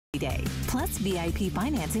day. Plus VIP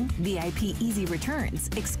financing, VIP easy returns,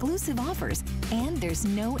 exclusive offers, and there's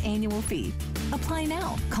no annual fee. Apply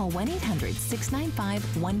now. Call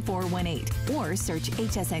 1-800-695-1418 or search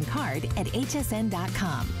HSN card at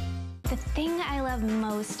hsn.com. The thing I love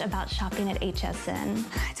most about shopping at HSN.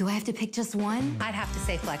 Do I have to pick just one? I'd have to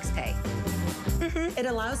say FlexPay. It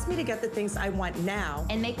allows me to get the things I want now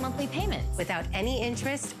And make monthly payments. Without any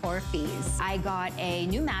interest or fees. I got a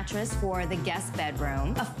new mattress for the guest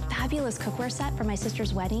bedroom. A fabulous cookware set for my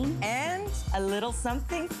sister's wedding. and a little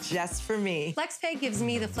something just for me. FlexPay gives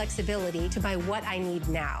me the flexibility to buy what I need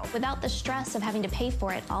now. Without the stress of having to pay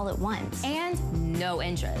for it all at once. And no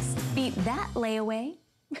interest. Beat that layaway.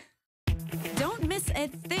 Don't miss a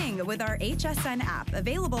thing with our HSN app,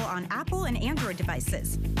 available on Apple and Android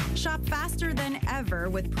devices. Shop faster than ever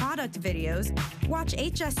with product videos. Watch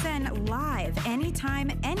HSN live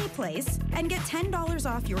anytime, anyplace, and get $10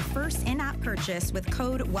 off your first in-app purchase with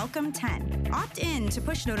code WELCOME10. Opt in to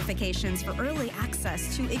push notifications for early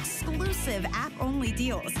access to exclusive app-only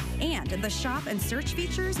deals. And the shop and search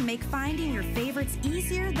features make finding your favorites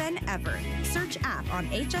easier than ever. Search app on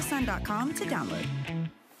hsn.com to download.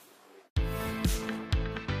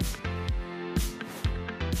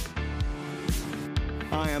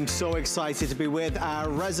 I am so excited to be with our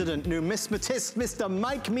resident numismatist, Mr.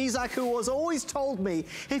 Mike Mizak, who has always told me,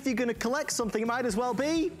 if you're going to collect something, it might as well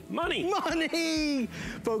be money. Money!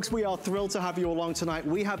 Folks, we are thrilled to have you along tonight.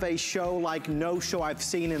 We have a show like no show I've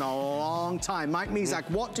seen in a long time. Mike Mizak,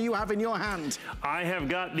 what do you have in your hand? I have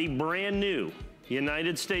got the brand new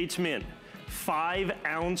United States Mint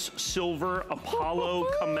 5-ounce silver Apollo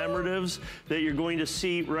commemoratives that you're going to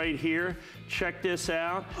see right here. Check this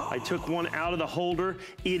out. I took one out of the holder.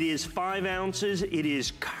 It is 5 ounces. It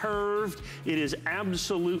is curved. It is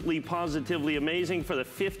absolutely positively amazing for the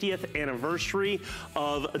 50th anniversary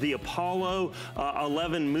of the Apollo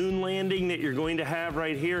 11 moon landing that you're going to have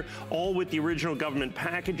right here, all with the original government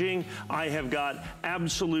packaging. I have got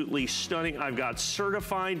absolutely stunning. I've got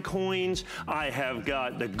certified coins. I have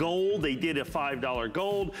got the gold. They did a $5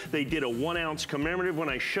 gold. They did a 1 ounce commemorative. When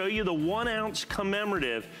I show you the 1 ounce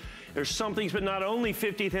commemorative, there's something, but not only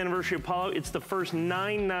 50th anniversary Apollo, it's the first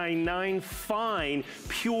 999 fine,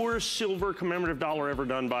 pure silver commemorative dollar ever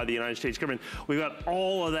done by the United States government. We've got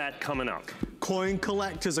all of that coming up. Coin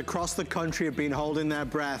collectors across the country have been holding their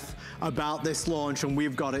breath about this launch, and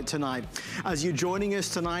we've got it tonight. As you're joining us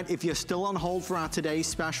tonight, if you're still on hold for our today's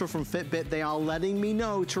special from Fitbit, they are letting me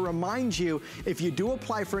know to remind you, if you do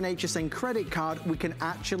apply for an HSN credit card, we can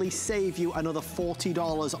actually save you another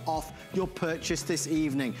 $40 off your purchase this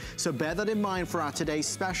evening. So bear that in mind for our today's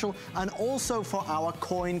special, and also for our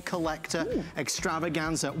coin collector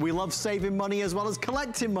extravaganza. We love saving money as well as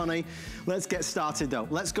collecting money. Let's get started though.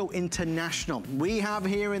 Let's go international. We have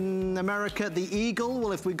here in America the eagle.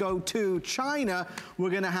 Well, if we go to China,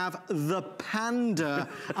 we're going to have the panda.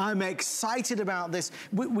 I'm excited about this.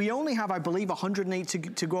 We only have, I believe, 108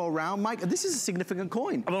 to go around. Mike, this is a significant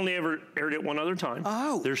coin. I've only ever aired it one other time.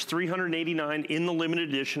 Oh. There's 389 in the limited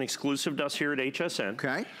edition, exclusive to us here at HSN.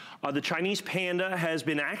 Okay. The Chinese panda has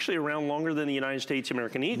been actually around longer than the United States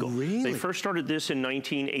American eagle. Really? They first started this in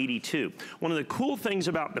 1982. One of the cool things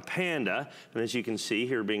about the panda, and as you can see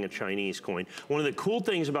here being a Chinese coin, one of the cool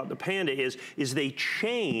things about the panda is they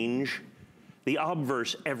change the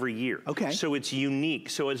obverse every year. Okay. So it's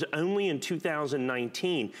unique. So it's only in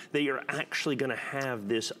 2019 that you're actually going to have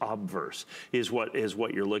this obverse, is what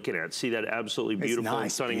you're looking at. See that absolutely beautiful, nice,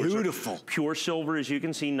 and stunning. beautiful. Pure silver, as you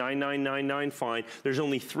can see, 9999 fine. There's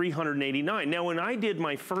only 389. Now, when I did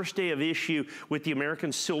my first day of issue with the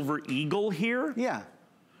American Silver Eagle here, yeah,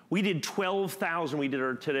 we did 12,000. We did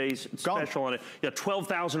our today's special on it. Yeah,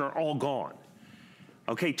 12,000 are all gone.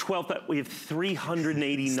 Okay, we have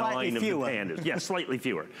 389 of the pandas. Yeah, slightly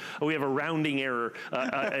fewer. We have a rounding error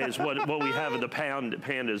is what we have of the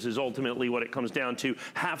pandas is ultimately what it comes down to.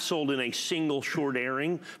 Half sold in a single short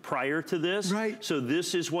airing prior to this. Right. So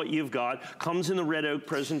this is what you've got. Comes in the red oak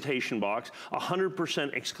presentation box.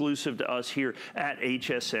 100% exclusive to us here at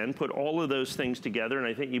HSN. Put all of those things together, and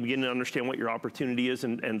I think you begin to understand what your opportunity is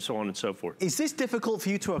and so on and so forth. Is this difficult for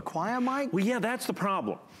you to acquire, Mike? Well, yeah, that's the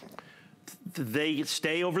problem. They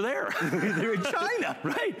stay over there. They're in China.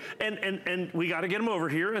 Right, and we got to get them over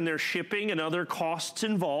here, and there's shipping and other costs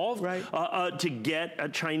involved to get a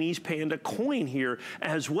Chinese panda coin here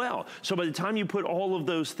as well. So by the time you put all of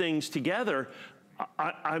those things together,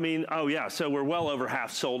 I mean, oh yeah, so we're well over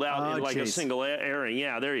half sold out in like a single airing.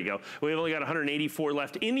 Yeah, there you go. We've only got 184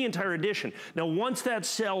 left in the entire edition. Now, once that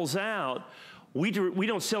sells out, We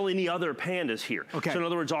don't sell any other pandas here. Okay. So in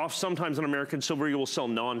other words, sometimes an American Silver Eagle will sell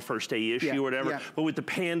non-first day issue or whatever, but with the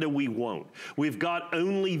Panda, we won't. We've got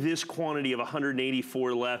only this quantity of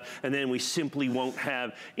 184 left, and then we simply won't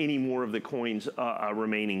have any more of the coins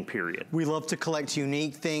remaining, period. We love to collect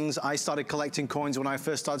unique things. I started collecting coins when I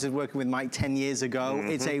first started working with Mike 10 years ago.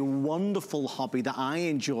 It's a wonderful hobby that I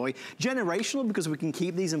enjoy. Generational, because we can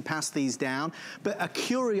keep these and pass these down, but a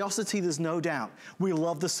curiosity, there's no doubt. We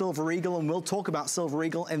love the Silver Eagle, and we'll talk about Silver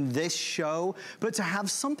Eagle in this show, but to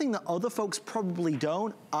have something that other folks probably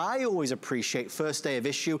don't, I always appreciate first day of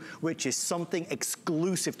issue, which is something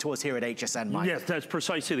exclusive to us here at HSN, Mike. Yes, that's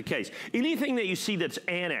precisely the case. Anything that you see that's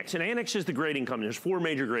Annex, and Annex is the grading company. There's 4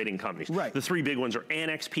 major grading companies. Right. The 3 big ones are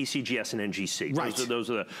Annex, PCGS, and NGC. Right.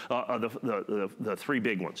 Those are the 3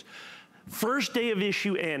 big ones. First day of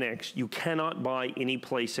issue Annex, you cannot buy any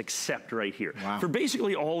place except right here. Wow. For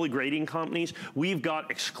basically all the grading companies, we've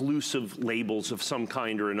got exclusive labels of some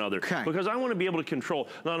kind or another. Okay. Because I want to be able to control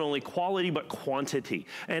not only quality, but quantity.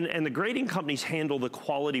 And the grading companies handle the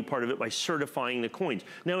quality part of it by certifying the coins.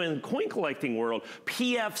 Now in the coin collecting world,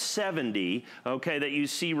 PF70, okay, that you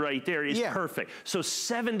see right there is perfect. So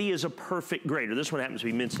 70 is a perfect grade, or this one happens to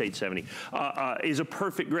be mid-state 70, is a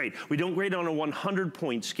perfect grade. We don't grade on a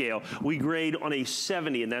 100-point scale. We grade on a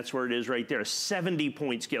 70, and that's where it is right there, a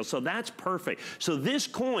 70-point scale. So that's perfect. So this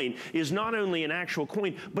coin is not only an actual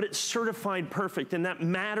coin, but it's certified perfect, and that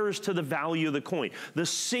matters to the value of the coin. The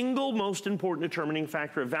single most important determining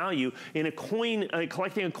factor of value in a coin,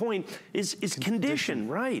 collecting a coin, is condition,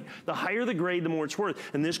 right? The higher the grade, the more it's worth,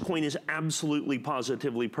 and this coin is absolutely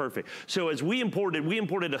positively perfect. So as we imported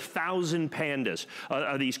 1,000 pandas,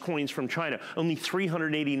 these coins from China. Only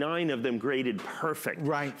 389 of them graded perfect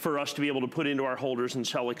for us to be able to put into our holders and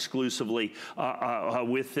sell exclusively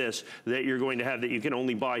with this that you're going to have, that you can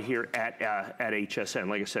only buy here at HSN.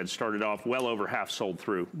 Like I said, started off well over half sold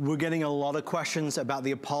through. We're getting a lot of questions about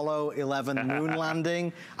the Apollo 11 moon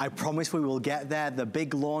landing. I promise we will get there. The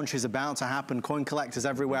big launch is about to happen. Coin collectors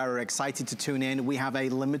everywhere are excited to tune in. We have a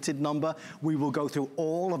limited number. We will go through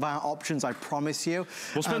all of our options, I promise you.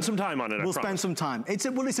 We'll spend some time on it, We'll spend some time. It's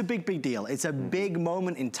a big deal. It's a big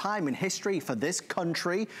moment in time, in history for this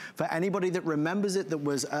country. For anybody that remembers it, that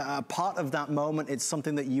was a part of that moment, it's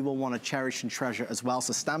something that you will want to cherish and treasure as well.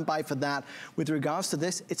 So stand by for that. With regards to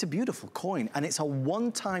this, it's a beautiful coin, and it's a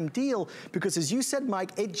one-time deal because, as you said,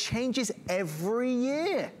 Mike, it changes every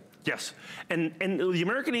year. Yes, and the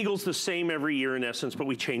American Eagle's the same every year in essence, but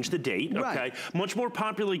we changed the date, okay? Much more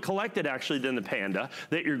popularly collected, actually, than the Panda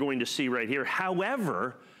that you're going to see right here.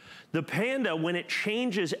 However, the Panda, when it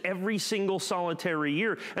changes every single solitary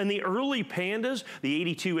year, and the early Pandas, the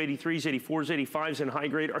 82, 83s, 84s, 85s in high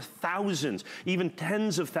grade are thousands, even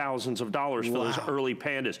tens of thousands of dollars for those early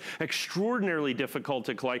Pandas. Extraordinarily difficult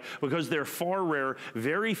to collect because they're far rare.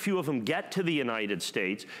 Very few of them get to the United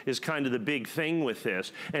States is kind of the big thing with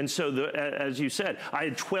this. And so, as you said, I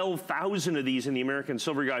had 12,000 of these in the American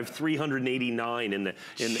Silver Eagle. I have 389 in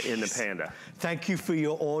the Panda. Thank you for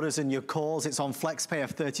your orders and your calls. It's on FlexPay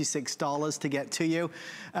of $36 to get to you.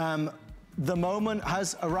 The moment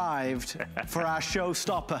has arrived for our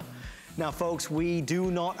showstopper. Now, folks, we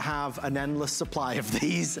do not have an endless supply of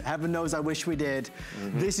these. Heaven knows I wish we did.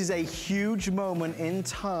 This is a huge moment in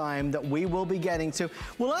time that we will be getting to.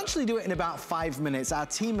 We'll actually do it in about 5 minutes. Our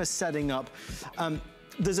team is setting up.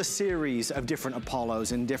 There's a series of different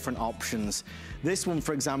Apollos and different options. This one,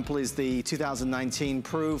 for example, is the 2019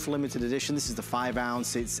 Proof Limited Edition. This is the 5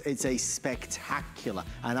 ounce. It's a spectacular,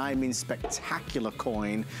 and I mean spectacular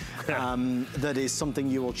coin that is something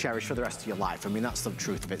you will cherish for the rest of your life. I mean, that's the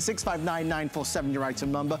truth of it. 659-947, your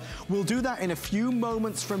item number. We'll do that in a few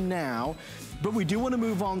moments from now. But we do want to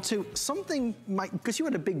move on to something, Mike, because you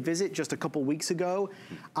had a big visit just a couple weeks ago.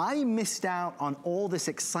 I missed out on all this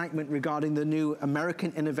excitement regarding the new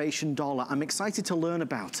American Innovation Dollar. I'm excited to learn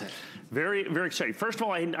about it. Very, very exciting. First of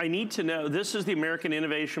all, I need to know, this is the American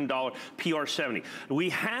Innovation Dollar PR70.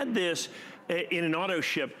 We had this in an auto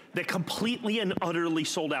ship that completely and utterly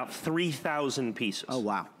sold out, 3,000 pieces. Oh,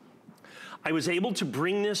 wow. I was able to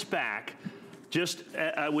bring this back just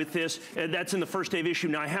with this, that's in the first day of issue.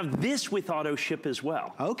 Now I have this with auto ship as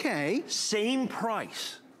well. Okay. Same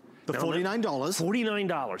price. The $49?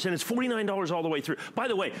 $49, and it's $49 all the way through. By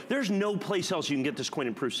the way, there's no place else you can get this coin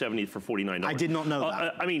in Proof 70 for $49. I did not know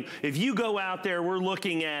that. I mean, if you go out there, we're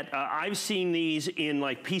looking at, I've seen these in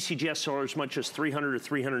like PCGS or as much as $300 or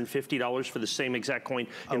 $350 for the same exact coin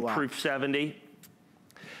in Proof 70.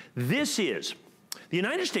 This is, the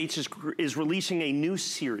United States is releasing a new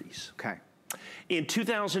series. Okay. In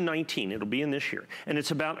 2019, it'll be in this year, and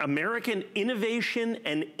it's about American innovation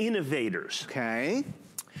and innovators. Okay.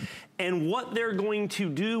 And what they're going to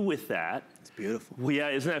do with that, it's beautiful. well, yeah,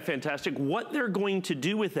 isn't that fantastic? What they're going to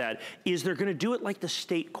do with that is they're gonna do it like the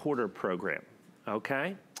state quarter program,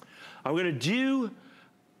 okay? I'm gonna do,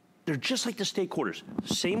 they're just like the state quarters.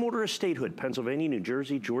 Same order of statehood, Pennsylvania, New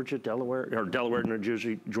Jersey, Georgia, Delaware, or Delaware, New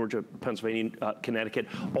Jersey, Georgia, Pennsylvania, Connecticut,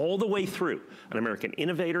 all the way through. An American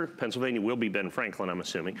innovator, Pennsylvania will be Ben Franklin, I'm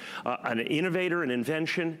assuming. An innovator, an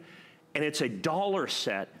invention, and it's a dollar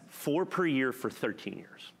set, 4 per year for 13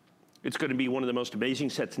 years. It's going to be one of the most amazing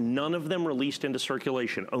sets, none of them released into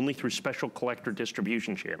circulation, only through special collector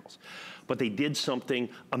distribution channels. But they did something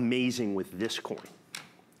amazing with this coin.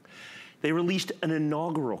 They released an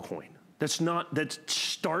inaugural coin that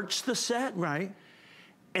starts the set. Right.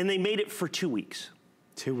 And they made it for 2 weeks.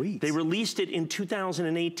 2 weeks? They released it in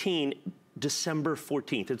 2018, December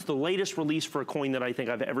 14th. It's the latest release for a coin that I think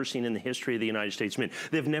I've ever seen in the history of the United States Mint.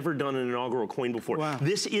 They've never done an inaugural coin before. Wow.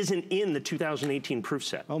 This isn't in the 2018 proof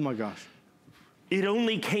set. Oh my gosh. It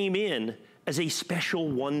only came in as a special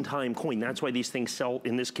one-time coin. That's why these things sell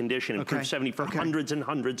in this condition in proof 70 for hundreds and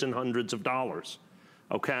hundreds and hundreds of dollars,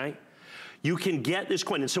 okay? You can get this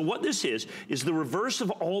coin. And so what this is the reverse of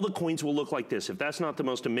all the coins will look like this. If that's not the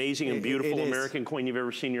most amazing and beautiful American coin you've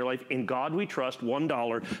ever seen in your life, in God we trust,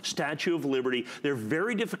 $1, Statue of Liberty. They're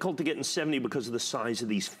very difficult to get in 70 because of the size of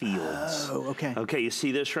these fields. Oh, okay. Okay, you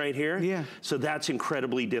see this right here? Yeah. So that's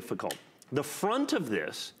incredibly difficult. The front of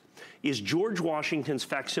this is George Washington's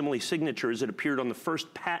facsimile signature as it appeared on the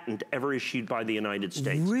first patent ever issued by the United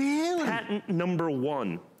States. Really? Patent number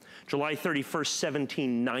 1. July 31st,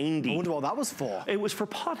 1790. I wonder what that was for. It was for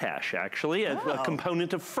potash, actually, a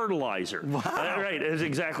component of fertilizer. Wow. Right, that's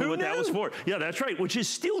exactly what that was for. Yeah, that's right, which is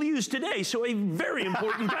still used today, so a very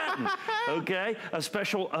important patent, okay? A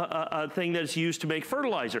special thing that's used to make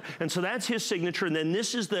fertilizer. And so that's his signature, and then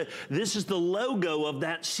this is the logo of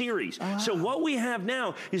that series. So what we have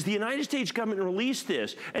now is the United States government released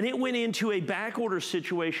this, and it went into a backorder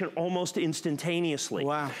situation almost instantaneously.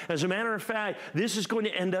 Wow. As a matter of fact, this is going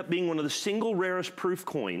to end up being one of the single rarest proof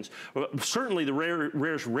coins, certainly the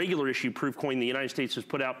rarest regular issue proof coin the United States has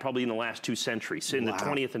put out probably in the last 2 centuries, in the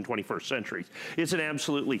 20th and 21st centuries. It's an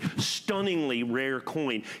absolutely stunningly rare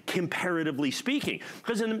coin, comparatively speaking.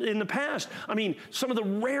 Because in the past, I mean, some of the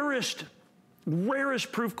rarest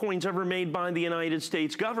proof coins ever made by the United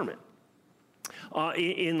States government.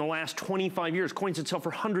 In the last 25 years, coins that sell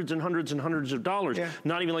for hundreds and hundreds and hundreds of dollars,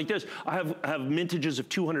 not even like this. I have mintages of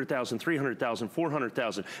 200,000, 300,000,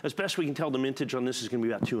 400,000. As best we can tell, the mintage on this is going to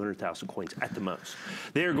be about 200,000 coins at the most.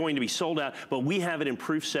 They're going to be sold out, but we have it in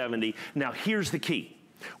proof 70. Now, here's the key.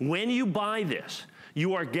 When you buy this,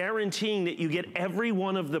 you are guaranteeing that you get every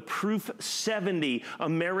one of the proof 70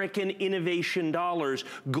 American innovation dollars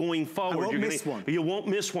going forward. I won't miss one. You won't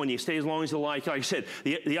miss one. You stay as long as you like. Like I said,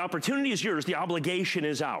 the opportunity is yours. The obligation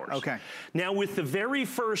is ours. Okay. Now, with the very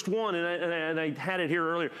first one, and I had it here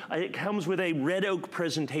earlier, it comes with a red oak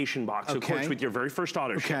presentation box, of course, with your very first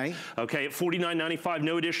auto ship. Okay. Okay, at $49.95,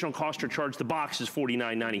 no additional cost or charge. The box is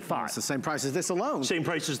 $49.95. It's the same price as this alone. Same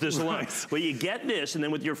price as this alone. But you get this, and then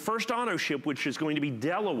with your first auto ship, which is going to be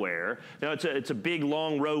Delaware. Now it's a big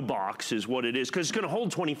long row box is what it is, because it's going to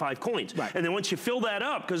hold 25 coins. Right. And then once you fill that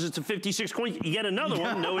up, because it's a 56 coin, you get another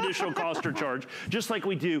one, no additional cost or charge, just like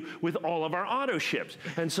we do with all of our auto ships.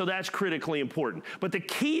 And so that's critically important. But the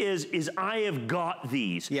key is I have got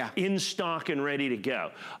these in stock and ready to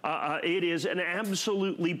go. It is an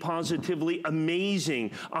absolutely positively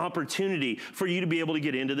amazing opportunity for you to be able to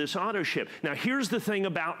get into this auto ship. Now here's the thing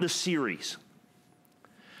about the series.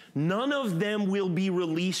 None of them will be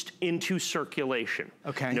released into circulation.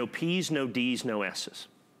 Okay. No P's, no D's, no S's.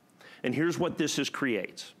 And here's what this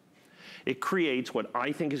creates. It creates what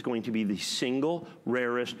I think is going to be the single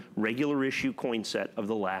rarest regular issue coin set of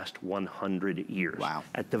the last 100 years. Wow.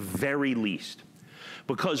 At the very least.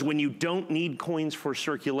 Because when you don't need coins for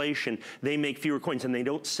circulation, they make fewer coins, and they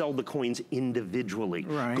don't sell the coins individually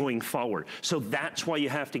going forward. So that's why you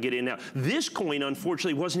have to get in now. This coin,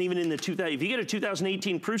 unfortunately, wasn't even in the 2000. If you get a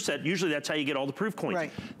 2018 proof set, usually that's how you get all the proof coins.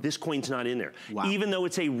 Right. This coin's not in there, even though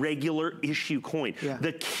it's a regular issue coin. Yeah.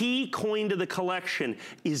 The key coin to the collection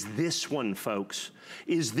is this one, folks.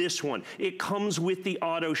 Is this one. It comes with the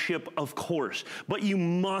auto ship, of course, but you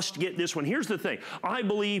must get this one. Here's the thing. I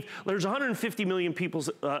believe there's 150 million people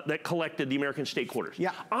that collected the American state quarters.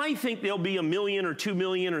 Yeah. I think there'll be 1 million or 2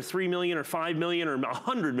 million or 3 million or 5 million or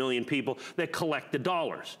 100 million people that collect the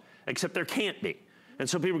dollars, except there can't be. And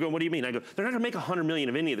so people go, what do you mean? I go, they're not gonna make 100 million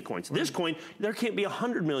of any of the coins. This coin, there can't be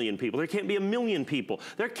 100 million people. There can't be 1 million people.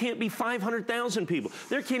 There can't be 500,000 people.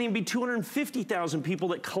 There can't even be 250,000 people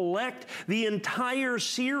that collect the entire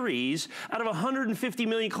series out of 150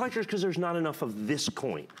 million collectors, because there's not enough of this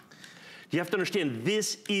coin. You have to understand,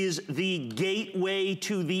 this is the gateway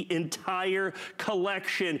to the entire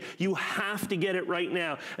collection. You have to get it right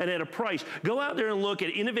now and at a price. Go out there and look at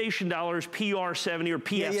Innovation Dollars PR70 or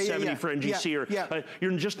PF70 for NGC.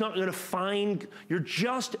 You're just not going to find, you're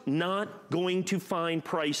just not going to find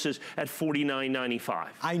prices at $49.95.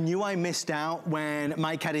 I knew I missed out when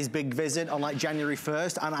Mike had his big visit on like January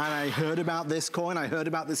 1st, and I heard about this coin, I heard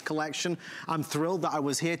about this collection. I'm thrilled that I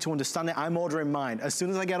was here to understand it. I'm ordering mine. As soon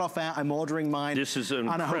as I get off air, I'm ordering mine. This is an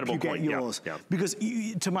incredible and I hope you get yours. Because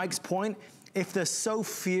to Mike's point, if there's so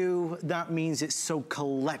few, that means it's so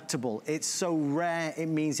collectible. It's so rare, it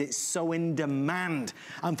means it's so in demand.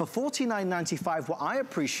 And for $49.95, what I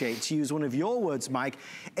appreciate, to use one of your words, Mike,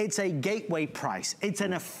 it's a gateway price. It's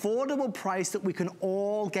an affordable price that we can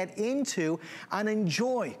all get into and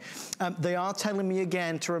enjoy. They are telling me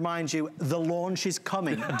again to remind you, the launch is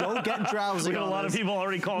coming. Don't get drowsy. We have a lot of people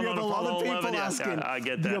already calling on Apollo 11. We have a lot of people asking. Yeah, I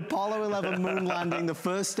get that. The Apollo 11 moon landing, the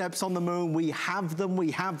first steps on the moon, we have them,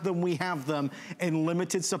 we have them, we have them. In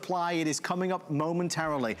limited supply. It is coming up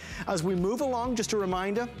momentarily. As we move along, just a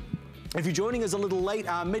reminder, if you're joining us a little late,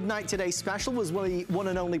 our Midnight Today special was the one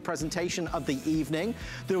and only presentation of the evening.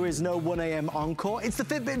 There is no 1 a.m. encore. It's the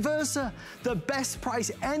Fitbit Versa, the best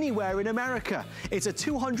price anywhere in America. It's a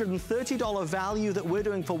 $230 value that we're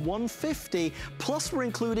doing for $150, plus we're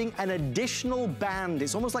including an additional band.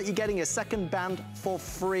 It's almost like you're getting a second band for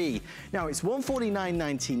free. Now, it's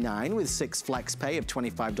 $149.99 with 6 flex pay of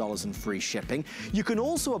 $25 and free shipping. You can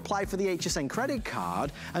also apply for the HSN credit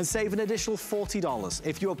card and save an additional $40.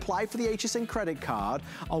 If you apply for the HSN credit card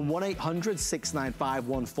on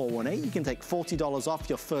 1-800-695-1418. You can take $40 off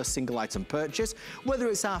your first single item purchase, whether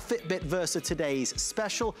it's our Fitbit Versa Today's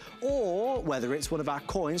special or whether it's one of our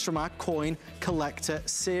coins from our Coin Collector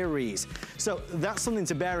series. So that's something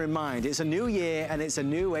to bear in mind. It's a new year and it's a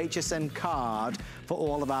new HSN card for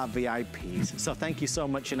all of our VIPs. So thank you so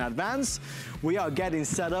much in advance. We are getting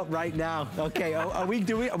set up right now. Okay, are we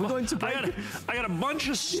going to break? I got a bunch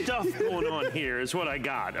of stuff going on here is what I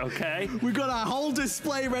got, okay? We've got our whole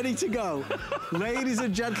display ready to go. Ladies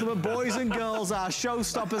and gentlemen, boys and girls, our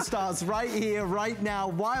showstopper starts right here, right now,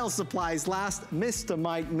 while supplies last. Mr.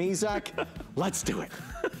 Mike Mezak, let's do it.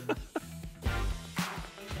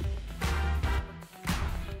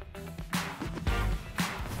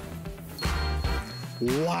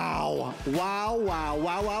 Wow, wow, wow,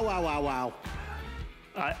 wow, wow, wow, wow, wow.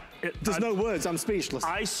 There's no words, I'm speechless.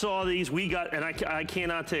 I saw these, and I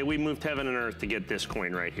cannot tell you, we moved heaven and earth to get this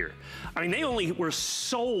coin right here. I mean, they only were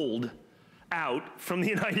sold out from the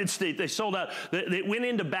United States. They sold out, they went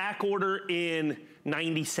into back order in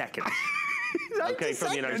 90 seconds. 90 okay, from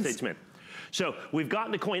the United States Mint. So we've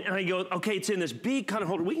gotten the coin, and I go, okay, it's in this big kind of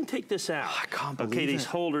holder. We can take this out. Oh, I can't believe okay, these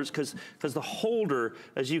holders, because the holder,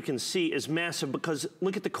 as you can see, is massive because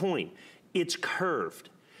look at the coin. It's curved.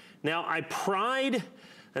 Now, I pried,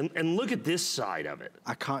 and look at this side of it.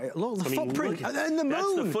 I can't, look, the footprint and the moon.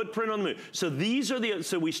 That's the footprint on the moon. So these are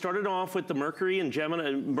so we started off with the Mercury and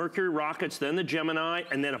Gemini, Mercury rockets, then the Gemini,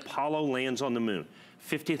 and then Apollo lands on the moon.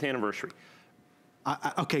 50th anniversary.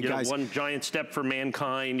 Okay, guys. One giant step for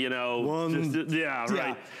mankind, you know. Yeah,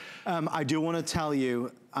 right. I do want to tell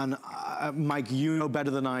you, and Mike, you know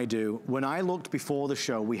better than I do, when I looked before the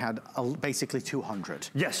show, we had basically 200.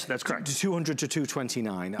 Yes, that's correct. 200 to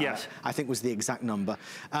 229, yes. I think was the exact number.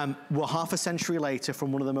 We're half a century later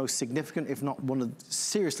from one of the most significant, if not one of,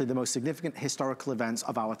 seriously, the most significant historical events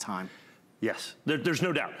of our time. Yes, there's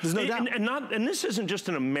no doubt. There's no doubt. And this isn't just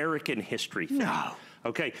an American history thing. No.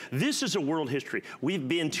 Okay, this is a world history. We've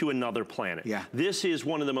been to another planet. Yeah. This is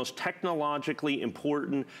one of the most technologically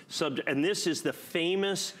important subjects, and this is the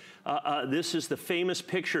famous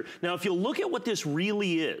picture. Now, if you look at what this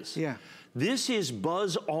really is, this is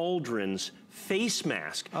Buzz Aldrin's face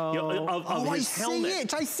mask of his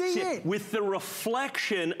helmet. I see it. With the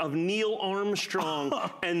reflection of Neil Armstrong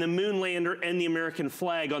and the moon lander and the American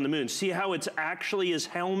flag on the moon. See how it's actually his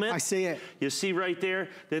helmet? I see it. You see right there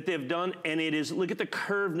that they've done, and it is, look at the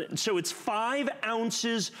curve. So it's 5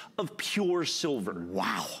 ounces of pure silver.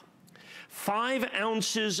 Wow. 5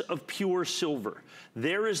 ounces of pure silver.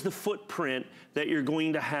 There is the footprint that you're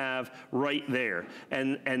going to have right there.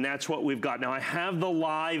 And that's what we've got. Now, I have the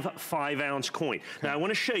live 5-ounce coin. Now, I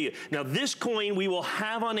want to show you. Now, this coin we will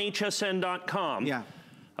have on hsn.com. Yeah.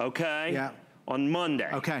 Okay? Yeah. On Monday.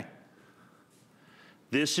 Okay.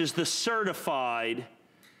 This is the certified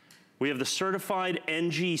We have the certified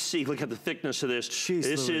NGC. Look at the thickness of this. Jeez,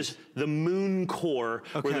 this is the moon core,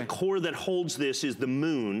 where the core that holds this is the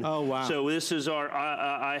moon. Oh, wow. So this is our,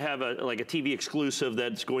 I have like a TV exclusive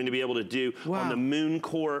that's going to be able to do on the moon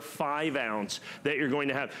core 5 ounce that you're going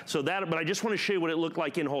to have. So that, but I just want to show you what it looked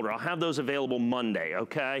like in holder. I'll have those available Monday,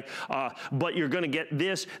 okay? But you're going to get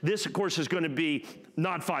this. This, of course, is going to be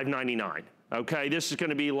not $5.99. Okay, this is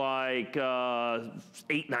gonna be like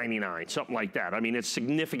 $8.99, something like that. I mean, it's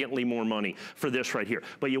significantly more money for this right here,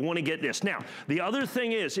 but you wanna get this. Now, the other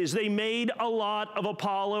thing is they made a lot of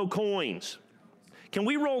Apollo coins. Can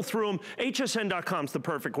we roll through them? HSN.com is the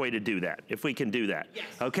perfect way to do that, if we can do that. Yes.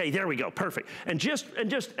 Okay, there we go, perfect. And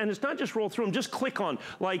it's not just roll through them, just click on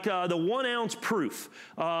like the 1 ounce proof.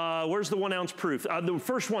 Where's the 1 ounce proof? The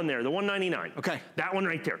first one there, the $1.99. Okay. That one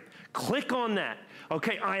right there. Click on that.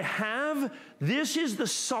 Okay, this is the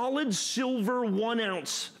solid silver 1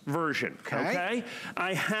 ounce version, okay?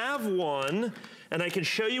 I have one, and I can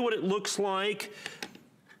show you what it looks like.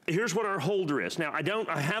 Here's what our holder is. Now,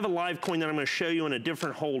 I have a live coin that I'm gonna show you in a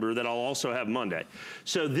different holder that I'll also have Monday.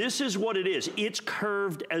 So this is what it is. It's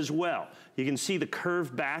curved as well. You can see the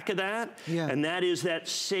curved back of that, and that is that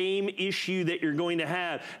same issue that you're going to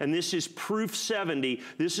have. And this is proof 70.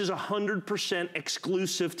 This is 100%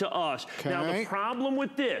 exclusive to us. Now, the problem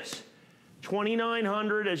with this,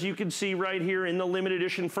 2,900, as you can see right here in the limited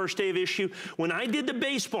edition first day of issue. When I did the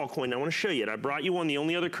baseball coin, I want to show you it. I brought you one, the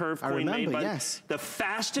only other curved coin made by the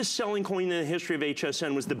fastest selling coin in the history of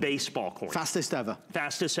HSN was the baseball coin. Fastest ever.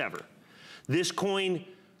 Fastest ever. This coin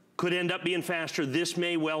could end up being faster. This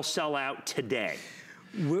may well sell out today.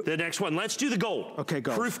 The next one, let's do the gold. Okay,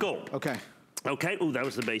 gold. Proof gold. Okay. Okay, ooh, that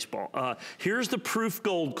was the baseball. Here's the proof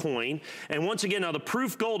gold coin. And once again, now the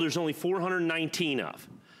proof gold, there's only 419 of.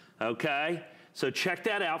 Okay, so check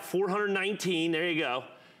that out, 419, there you go.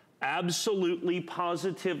 Absolutely,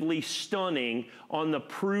 positively stunning on the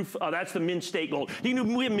proof, that's the mint state gold. You know,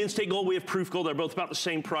 we have mint state gold, we have proof gold, they're both about the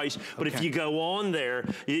same price, but if you go on there,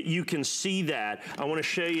 you can see that. I wanna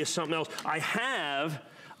show you something else. I have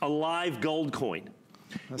a live gold coin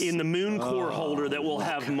in the moon core holder that we'll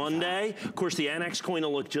have Monday. Of course, the annex coin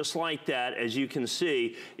will look just like that, as you can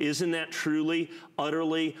see. Isn't that truly,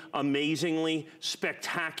 utterly, amazingly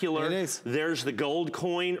spectacular? It is. There's the gold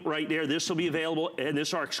coin right there. This will be available, and this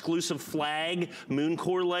is our exclusive flag moon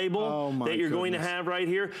core label that you're going to have right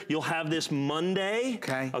here. You'll have this Monday.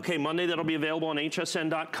 Okay, Monday that'll be available on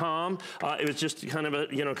hsn.com. It was just kind of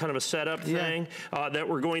a setup thing that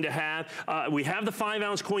we're going to have. We have the 5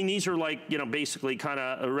 ounce coin. These are like, basically kind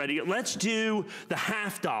of ready. Let's do the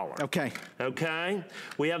 $50. Okay. Okay.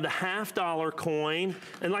 We have the $50 coin,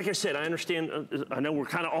 and like I said, I understand. I know we're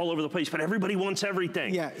kind of all over the place, but everybody wants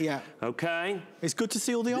everything. Yeah, yeah. Okay. It's good to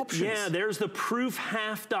see all the options. Yeah. There's the proof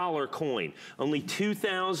 $50 coin. Only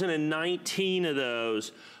 2,019 of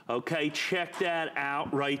those. Okay. Check that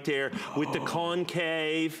out right there with the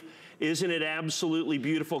concave. Isn't it absolutely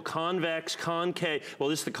beautiful? Convex, concave. Well,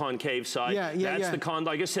 this is the concave side. That's the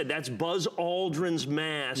like I said, that's Buzz Aldrin's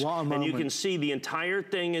mask. And you can see the entire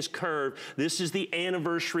thing is curved. This is the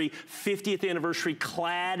anniversary, 50th anniversary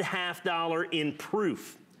clad $50 in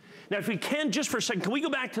proof. Now, if we can, just for a second, can we go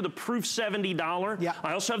back to the proof $70? Yeah.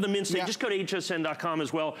 I also have the mint state. Just go to hsn.com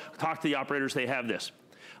as well. Talk to the operators. They have this.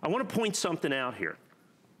 I want to point something out here.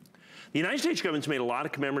 The United States government's made a lot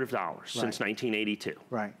of commemorative dollars since 1982.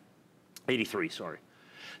 Right. 83, sorry.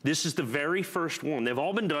 This is the very first one. They've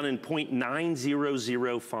all been done in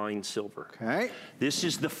 .900 fine silver. Okay. This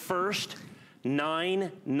is the first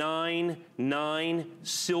 999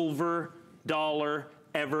 silver dollar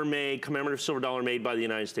ever made, commemorative silver dollar made by the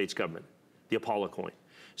United States government, the Apollo coin.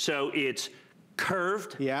 So it's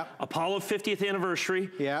curved, Apollo 50th anniversary,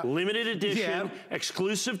 limited edition,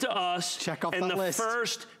 exclusive to us, check off that list.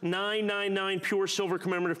 First 999 pure silver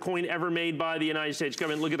commemorative coin ever made by the United States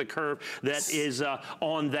government. Look at the curve that is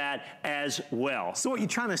on that as well. So what you're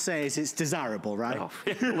trying to say is it's desirable, right? Oh,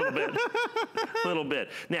 a little bit, a little bit.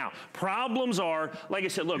 Now, problems are, like I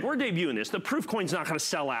said, look, we're debuting this. The proof coin's not gonna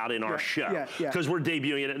sell out in our show because we're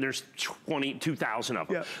debuting it and there's 22,000 of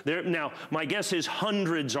them. Now, my guess is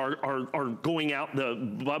hundreds are going out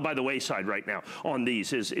by the wayside right now on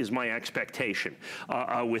these is my expectation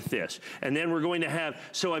with this. And then we're going to have,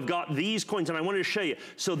 so I've got these coins and I wanted to show you.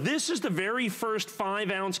 So this is the very first 5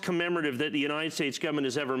 ounce commemorative that the United States government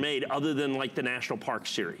has ever made other than like the National Park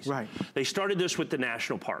series. Right. They started this with the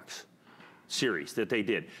National Parks series that they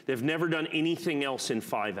did. They've never done anything else in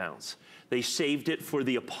 5 ounce. They saved it for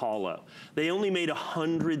the Apollo. They only made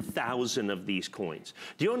 100,000 of these coins.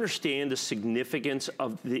 Do you understand the significance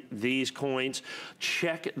of these coins?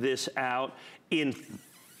 Check this out. In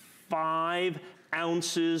 5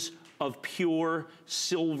 ounces of pure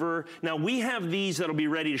silver. Now, we have these that'll be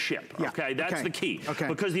ready to ship, okay? That's the key. Okay.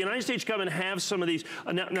 Because the United States government have some of these.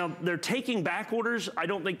 Now, they're taking back orders. I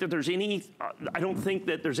don't think that there's any,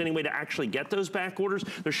 way to actually get those back orders.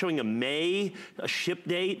 They're showing a ship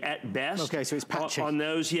date at best. Okay, so it's patchy. On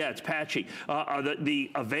those, yeah, it's patchy. The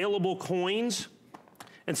available coins,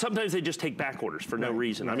 and sometimes they just take back orders for no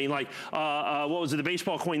reason. I mean, like, what was it, the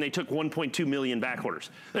baseball coin, they took 1.2 million back orders.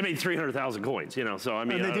 They made 300,000 coins, you know, so I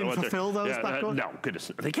mean. And they didn't fulfill those back orders? No,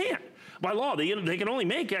 goodness, they can't. By law, they can only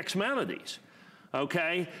make X amount of these.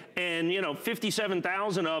 Okay, and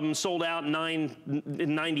 57,000 of them sold out in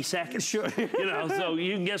 90 seconds. Sure. So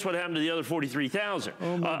you can guess what happened to the other 43,000.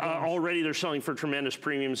 Already they're selling for tremendous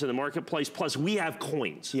premiums in the marketplace. Plus, we have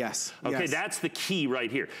coins. Yes. Okay, that's the key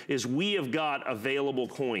right here. Is we have got available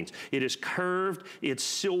coins. It is curved. It's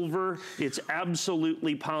silver. It's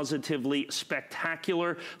absolutely, positively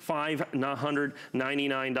spectacular.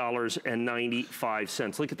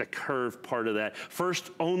 $599.95. Look at the curved part of that. First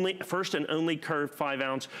and only curved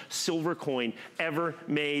 5-ounce silver coin ever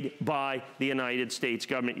made by the United States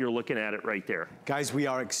government. You're looking at it right there. Guys, we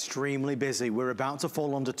are extremely busy. We're about to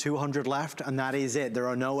fall under 200 left, and that is it. There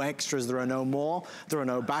are no extras. There are no more. There are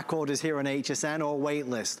no back orders here on HSN or wait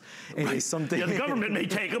list. It is something. Yeah, the government may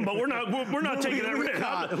take them, but we're not taking that risk.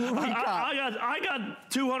 I got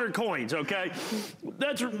 200 coins, okay?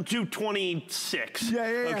 That's 226.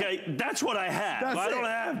 Yeah. Okay, that's what I have. I don't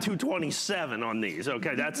have 227 on these,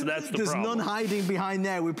 okay? That's the problem. There's none hiding behind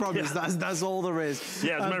there, we promise. That's all there is.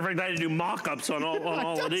 Yeah, as a matter of fact, I had to do mock-ups on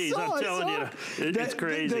all of these. I'm telling you, it's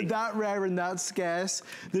crazy. They're that rare and that scarce.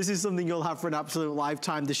 This is something you'll have for an absolute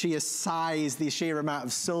lifetime. The sheer size, the sheer amount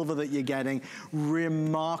of silver that you're getting,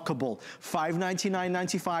 remarkable.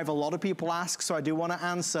 $599.95. A lot of people ask, so I do want to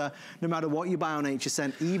answer. No matter what you buy on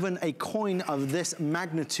HSN, even a coin of this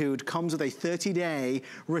magnitude comes with a 30-day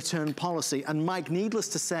return policy. And Mike, needless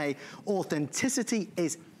to say, authenticity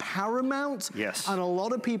is paramount. Yes. And a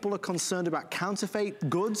lot of people are concerned about counterfeit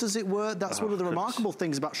goods, as it were. That's one of the remarkable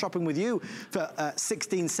things about shopping with you for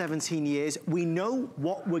 16, 17 years. We know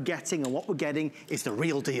what we're getting, and what we're getting is the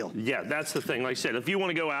real deal. Yeah, that's the thing. Like I said, if you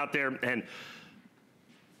want to go out there and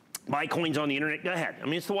buy coins on the internet, go ahead. I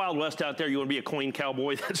mean, it's the Wild West out there. You want to be a coin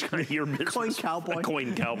cowboy? That's kind of your business. Coin cowboy. A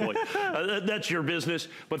coin cowboy. That's your business.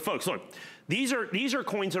 But folks, look, these are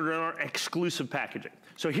coins that are in our exclusive packaging.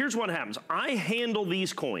 So here's what happens. I handle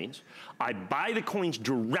these coins. I buy the coins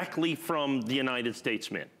directly from the United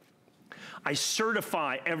States Mint. I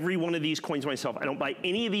certify every one of these coins myself. I don't buy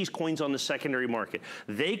any of these coins on the secondary market.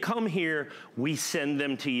 They come here, we send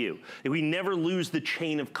them to you. We never lose the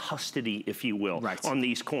chain of custody, if you will, on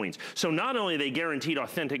these coins. So not only are they guaranteed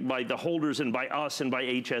authentic by the holders and by us and by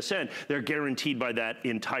HSN, they're guaranteed by that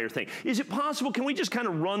entire thing. Is it possible, can we just kind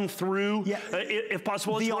of run through, if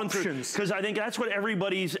possible, let's run through. Because I think that's what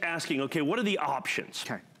everybody's asking. Okay, what are the options?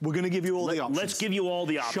 Okay, we're gonna give you all the options. Let's give you all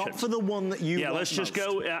the options. Shop for the one that you want let's just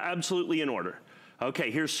go absolutely in order. Okay,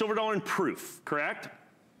 here's silver dollar and proof, correct?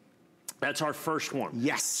 That's our first one.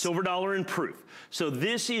 Yes. Silver dollar and proof. So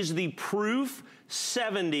this is the proof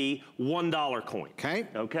 70 $1 coin. Okay.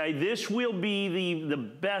 Okay, this will be the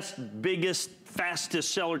best, biggest,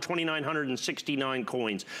 fastest seller 2,969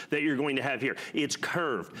 coins that you're going to have here. It's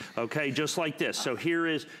curved, okay, just like this. So here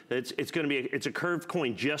is, it's going to be, it's a curved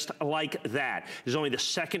coin just like that. It's only the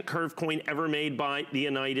second curved coin ever made by the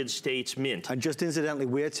United States Mint. And just incidentally,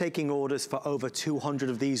 we're taking orders for over 200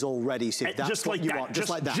 of these already. So if that's just what like you that. want, just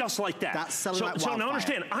like that. Just like that. That's selling like So now wildfire.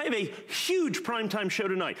 understand, I have a huge primetime show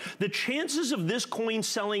tonight. The chances of this coin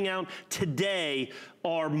selling out today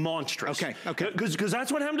are monstrous. Okay, okay. Because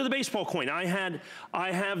that's what happened to the baseball coin. I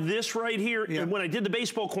have this right here, and when I did the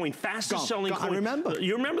baseball coin, fastest selling coin. I remember.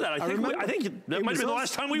 You remember that? I think that might have been the us.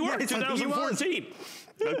 last time we worked, 2014.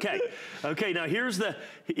 Okay, now here's the,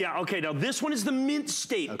 now this one is the Mint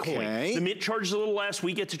State coin. The Mint charges a little less,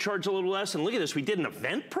 we get to charge a little less, and look at this, we did an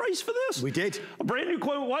event price for this? We did. A brand new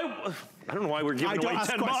coin, why? I don't know why we're giving away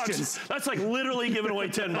 10 bucks. That's like literally giving away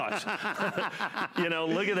 10 bucks. You know,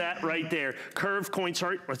 look at that right there. Curved coin,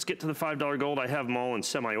 sorry, let's get to the $5 gold. I have them all in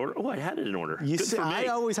semi-order. Oh, I had it in order. You Good see, for me. I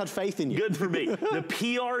always had faith in you. Good for me. The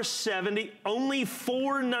PR70, only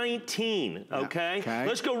 $419, okay?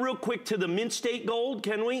 Let's go real quick to the Mint State gold,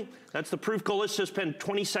 can we? That's the proof gold. Let's just spend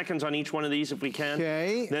 20 seconds on each one of these if we can.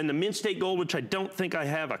 Okay. Then the Mint State gold, which I don't think I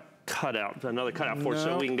have another cutout for,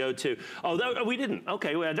 so we can go to, we didn't.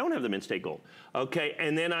 Okay, well, I don't have the Mint State gold. Okay,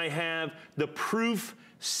 and then I have the proof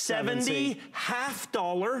 70 $half.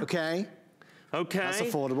 Okay. Okay. That's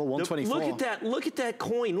affordable, 124. Look at that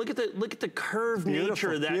coin. Look at the curved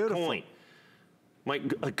nature of that coin.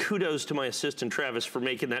 Kudos to my assistant Travis for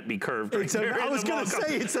making that be curved. Right I was going to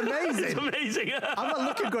say, it's amazing. It's amazing. I'm not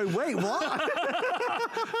looking, going, wait, what?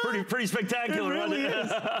 pretty spectacular. It really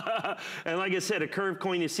is. And like I said, a curved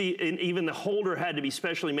coin. You see, and even the holder had to be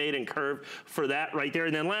specially made and curved for that right there.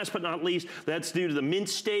 And then last but not least, that's due to the Mint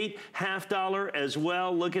State $50 as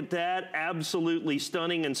well. Look at that, absolutely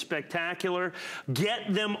stunning and spectacular.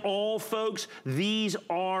 Get them all, folks. These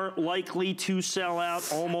are likely to sell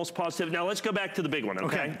out, almost positive. Now let's go back to the big one,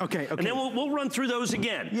 okay? Okay. And then we'll run through those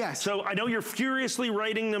again. Yes. So I know you're furiously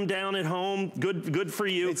writing them down at home. Good for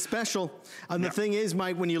you. It's special. And the thing is,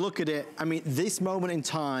 Mike, when you look at it, I mean, this moment in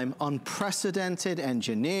time, unprecedented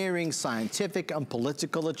engineering, scientific, and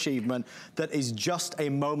political achievement that is just a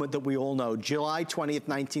moment that we all know. July 20th,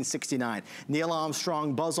 1969. Neil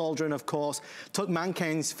Armstrong, Buzz Aldrin, of course, took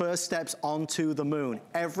mankind's first steps onto the moon.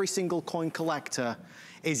 Every single coin collector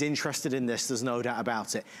is interested in this, there's no doubt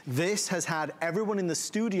about it. This has had everyone in the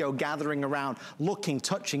studio gathering around, looking,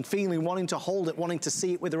 touching, feeling, wanting to hold it, wanting to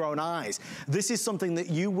see it with their own eyes. This is something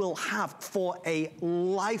that you will have for a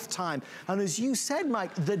lifetime. And as you said,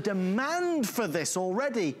 Mike, the demand for this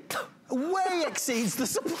already way exceeds the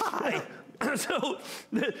supply. So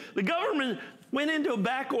the government went into a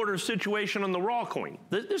back order situation on the raw coin,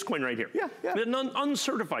 this coin right here. Yeah. An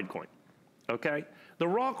uncertified coin, okay? The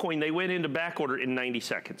raw coin, they went into back order in 90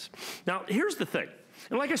 seconds. Now, here's the thing.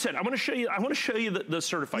 And like I said, I want to show you the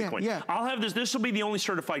certified coin. Yeah. I'll have this will be the only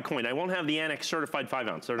certified coin. I won't have the annex certified 5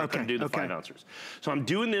 ounce. They're not going to do the 5 ounces. So I'm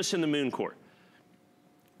doing this in the moon core.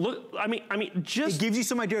 Look, I mean, just. It gives you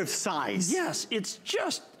some idea of size. Yes, it's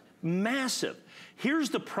just massive. Here's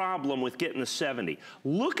the problem with getting the 70.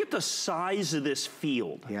 Look at the size of this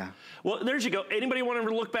field. Yeah. Well, there you go. Anybody want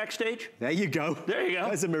to look backstage? There you go. There you go.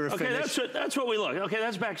 That's a mirror finish. Okay, that's what we look. Okay,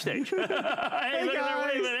 that's backtage. Hey, look at that.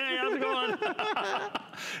 Wait a minute. Hey, how's it going?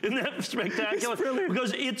 Isn't that spectacular? It's brilliant.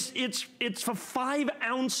 Because it's for 5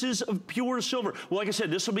 ounces of pure silver. Well, like I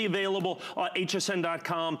said, this will be available on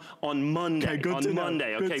hsn.com on Monday. Okay, good to know.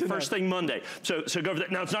 Okay, first thing Monday. So go for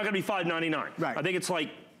that. Now it's not going to be $5.99. Right. I think it's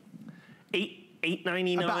like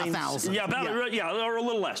 $8.99. About $1,000. Yeah, or a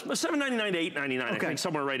little less. $7.99 to $8.99. I think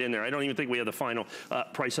somewhere right in there. I don't even think we have the final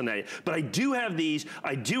price on that yet. But I do have these.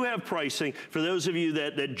 I do have pricing for those of you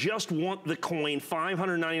that just want the coin.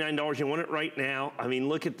 $599. You want it right now. I mean,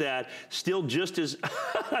 look at that. Still just as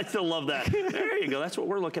I still love that. There you go. That's what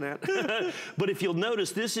we're looking at. But if you'll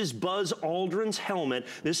notice, this is Buzz Aldrin's helmet.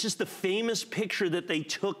 This is the famous picture that they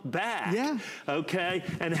took back. Yeah. Okay.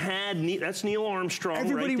 And that's Neil Armstrong.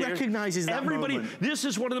 Everybody right there. Recognizes that moment. This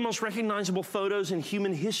is one of the most recognizable photos in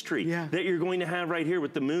human history that you're going to have right here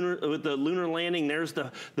with the lunar landing. There's the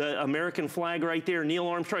American flag right there, Neil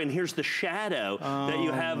Armstrong, and here's the shadow that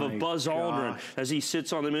you have of Buzz Aldrin as he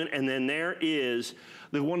sits on the moon. And then there is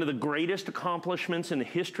one of the greatest accomplishments in the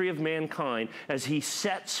history of mankind as he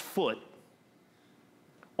sets foot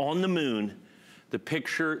on the moon. The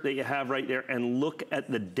picture that you have right there, and look at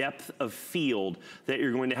the depth of field that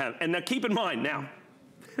you're going to have. And now keep in mind, now,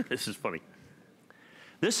 this is funny.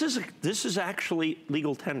 This is actually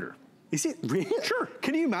legal tender. Is it really? Sure.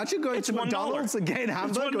 Can you imagine going to McDonald's and getting a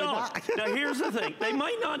hamburger? It's $1. Now here's the thing. They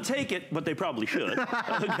might not take it, but they probably should.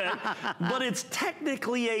 Okay. But it's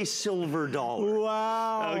technically a silver dollar.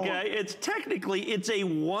 Wow. Okay. It's a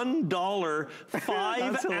 $1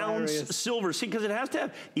 5-ounce silver. See, because it has to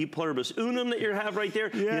have E pluribus unum that you have right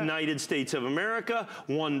there. Yeah. United States of America.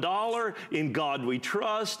 $1. In God we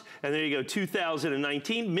trust. And there you go.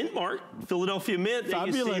 2019 Mint Mark, Philadelphia Mint. That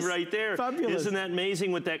you can see right there. Fabulous. Isn't that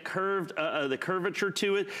amazing with that curve? The curvature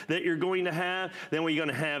to it that you're going to have. Then we're going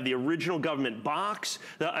to have the original government box.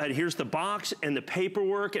 Here's the box and the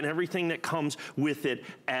paperwork and everything that comes with it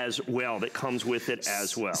as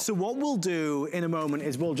well. So what we'll do in a moment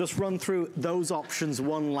is we'll just run through those options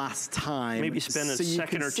one last time. Maybe spend a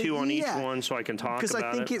second or two on each one so I can talk about it. Because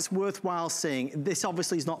I think it's worthwhile seeing. This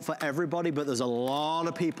obviously is not for everybody, but there's a lot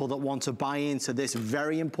of people that want to buy into this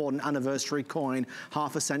very important anniversary coin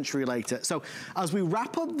half a century later. So as we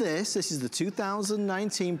wrap up this is the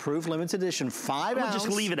 2019 proof limited edition 5 ounce. I'll just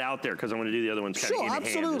leave it out there because I want to do the other ones kind of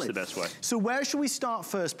in hand is the best way. So where should we start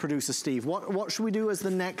first, producer Steve? What should we do as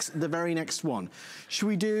the very next one? Should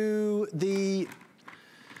we do the...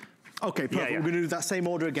 Okay, perfect. We're going to do that same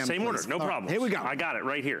order again, Same please. order, no problem. Here we go. I got it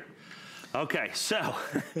right here. Okay, so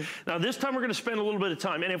now this time we're going to spend a little bit of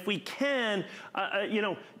time, and if we can, you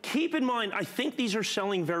know, keep in mind, I think these are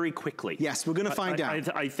selling very quickly. Yes, we're going to find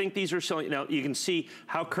out. I think these are selling. Now you can see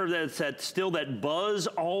how curved that is. That still that Buzz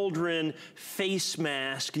Aldrin face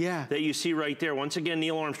mask that you see right there. Once again,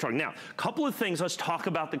 Neil Armstrong. Now, a couple of things. Let's talk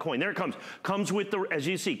about the coin. There it comes. Comes with the, as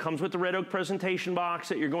you see, comes with the red oak presentation box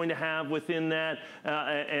that you're going to have within that,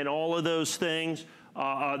 and all of those things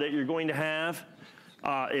that you're going to have.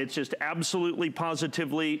 It's just absolutely,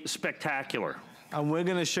 positively spectacular. And we're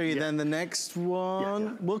going to show you then the next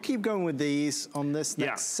one. We'll keep going with these on this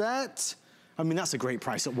next set. I mean, that's a great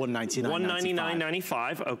price at $199.95.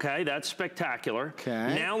 $199.95. Okay, that's spectacular.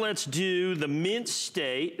 Okay. Now let's do the mint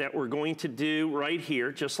state that we're going to do right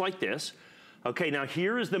here, just like this. Okay, now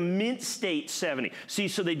here is the mint state 70. See,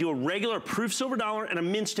 so they do a regular proof silver dollar and a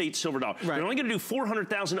mint state silver dollar. Right. They're only gonna do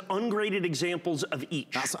 400,000 ungraded examples of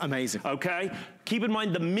each. That's amazing. Okay, keep in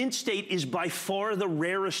mind the mint state is by far the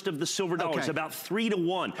rarest of the silver dollars, about 3 to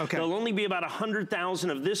 1. Okay. There'll only be about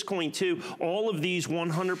 100,000 of this coin too. All of these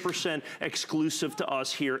 100% exclusive to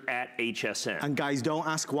us here at HSN. And guys, don't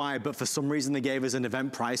ask why, but for some reason they gave us an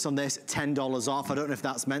event price on this, $10 off. I don't know if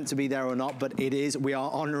that's meant to be there or not, but it is. We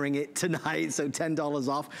are honoring it tonight. So $10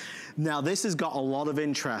 off. Now this has got a lot of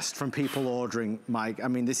interest from people ordering, Mike. I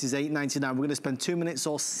mean, this is $8.99. We're gonna spend 2 minutes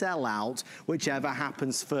or sell out, whichever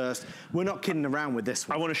happens first. We're not kidding around with this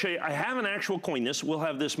one. I wanna show you, I have an actual coin. We'll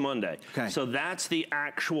have this Monday. Okay. So that's the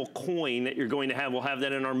actual coin that you're going to have. We'll have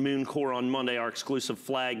that in our moon core on Monday, our exclusive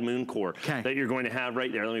flag moon core that you're going to have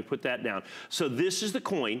right there. Let me put that down. So this is the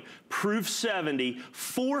coin, proof 70,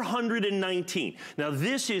 419. Now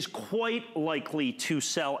this is quite likely to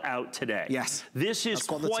sell out today. Yes. This is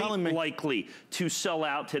quite likely to sell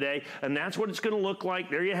out today, and that's what it's going to look like.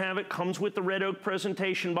 There you have it. Comes with the red oak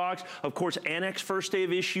presentation box. Of course, Annex first day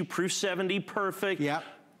of issue, proof 70, perfect. Yep.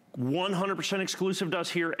 100% exclusive to us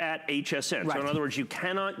here at HSN. Right. So in other words, you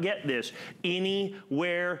cannot get this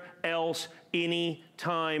anywhere else, any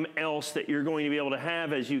time else that you're going to be able to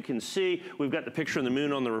have. As you can see, we've got the picture of the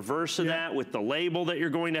moon on the reverse of that with the label that you're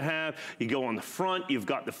going to have. You go on the front, you've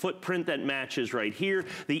got the footprint that matches right here.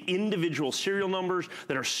 The individual serial numbers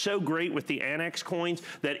that are so great with the Annex coins,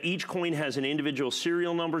 that each coin has an individual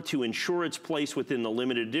serial number to ensure its place within the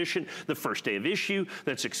limited edition. The first day of issue,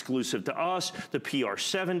 that's exclusive to us. The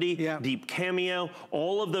PR70, Deep Cameo,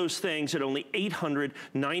 all of those things at only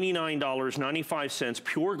 $899.95,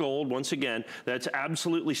 pure gold. Once again, that's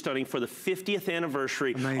absolutely stunning for the 50th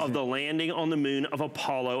anniversary of the landing on the moon of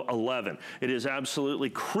Apollo 11. It is absolutely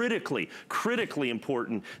critically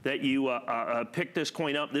important that you pick this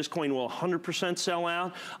coin up. This coin will 100% sell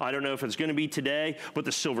out. I don't know if it's going to be today, but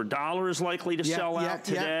the silver dollar is likely to sell out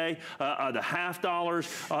today. The half dollars,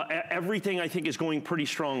 everything I think is going pretty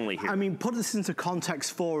strongly here. I mean, put this into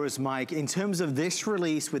context for us, Mike. In terms of this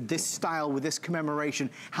release, with this style, with this commemoration,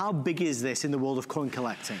 how big is this in the world of coin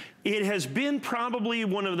collecting? It has been probably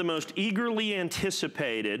one of the most eagerly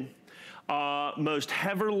anticipated, most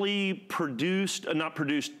heavily produced,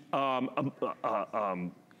 advertised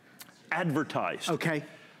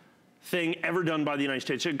thing ever done by the United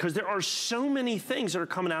States. Because there are so many things that are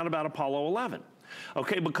coming out about Apollo 11.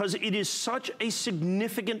 Okay, because it is such a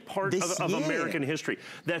significant part of American history.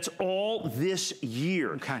 That's all this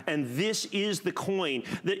year. And this is the coin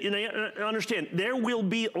that, you know, understand, there will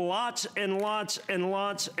be lots and lots and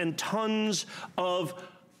lots and tons of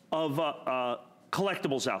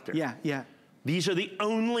collectibles out there. These are the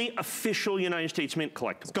only official United States Mint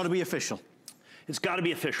collectibles. It's got to be official. It's got to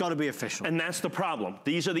be official. Got to be official. And that's the problem.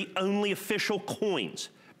 These are the only official coins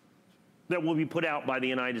that will be put out by the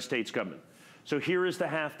United States government. So here is the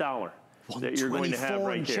half dollar that you're going to have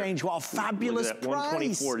right there. Change. What a fabulous price.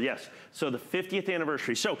 124, yes. So the 50th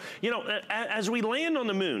anniversary. So, you know, as we land on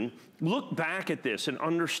the moon, look back at this and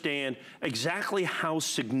understand exactly how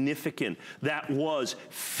significant that was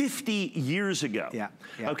 50 years ago.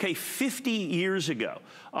 Okay, 50 years ago.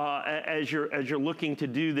 As you're looking to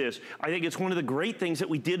do this, I think it's one of the great things that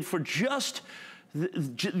we did for just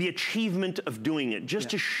the achievement of doing it, just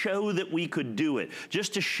to show that we could do it,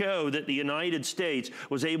 just to show that the United States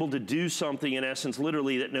was able to do something, in essence,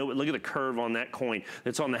 literally, that look at the curve on that coin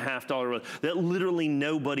that's on the half dollar, that literally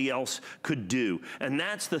nobody else could do. And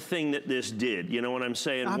that's the thing that this did. You know what I'm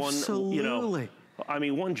saying? Absolutely. You know, I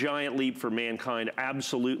mean, one giant leap for mankind,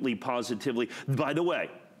 absolutely, positively. By the way,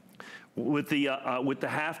 with the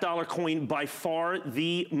 $half coin, by far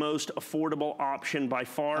the most affordable option, by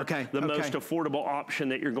far most affordable option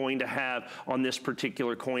that you're going to have on this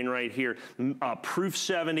particular coin right here. Proof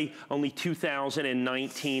 70, only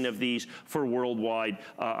 2,019 of these for worldwide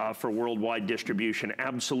distribution.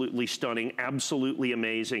 Absolutely stunning, absolutely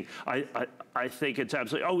amazing. I think it's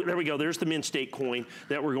absolutely, oh, there we go. There's the Mint State coin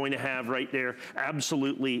that we're going to have right there.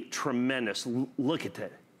 Absolutely tremendous. Look at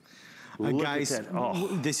that. Guys,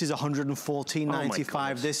 this is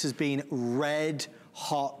 $114.95. This has been red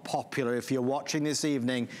hot popular if you're watching this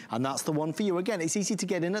evening, and that's the one for you. Again, it's easy to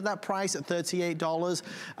get in at that price at $38,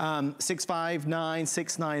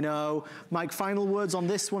 $659,690. Mike, final words on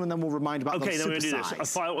this one, and then we'll remind about the super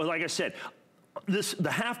size. Like I said, the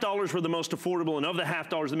 $half were the most affordable, and of the $half,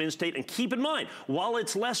 the Mint State. And keep in mind, while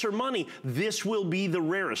it's lesser money, this will be the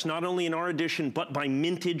rarest, not only in our edition, but by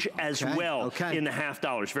mintage as well in the $half.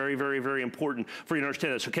 Very, very, very important for you to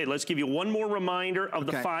understand this. Okay, let's give you one more reminder of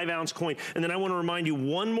the 5-ounce coin, and then I want to remind you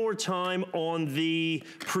one more time on the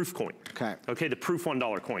proof coin. Okay, the proof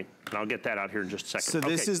 $1 coin. And I'll get that out here in just a second. So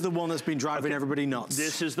this is the one that's been driving everybody nuts.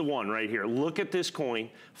 This is the one right here. Look at this coin,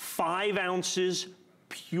 5 ounces,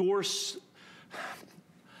 pure.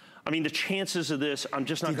 I mean, the chances of this, I'm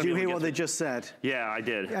just not going to be able to Did you hear what they just said? Yeah, I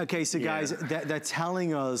did. Okay, so guys, they're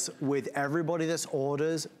telling us with everybody that's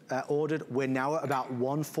ordered, we're now at about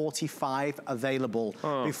 145 available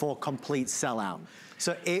before complete sellout.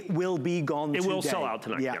 So it will be gone today. It will sell out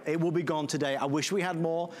tonight. Yeah, it will be gone today. I wish we had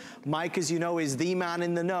more. Mike, as you know, is the man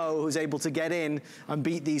in the know who's able to get in and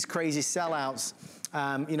beat these crazy sellouts.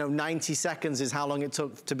 You know, 90 seconds is how long it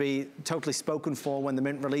took to be totally spoken for when the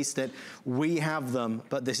Mint released it. We have them,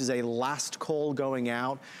 but this is a last call going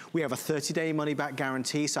out. We have a 30-day money-back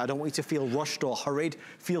guarantee, so I don't want you to feel rushed or hurried.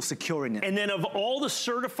 Feel secure in it. And then of all the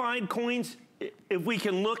certified coins, if we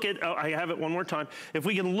can look at, I have it one more time. If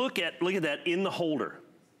we can look at that in the holder.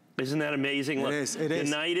 Isn't that amazing? It is, it is.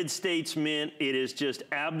 United States Mint, it is just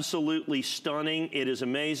absolutely stunning. It is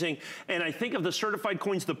amazing. And I think of the certified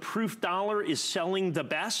coins, the proof dollar is selling the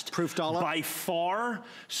best. Proof dollar? By far.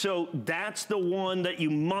 So that's the one that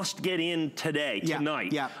you must get in today,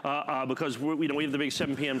 tonight. Because we have the big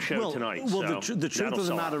 7 p.m. show tonight. Well, so the truth of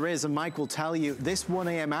the matter is, and Mike will tell you, this 1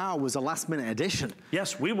 a.m. hour was a last-minute edition.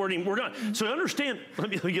 Yes, we're done. So understand,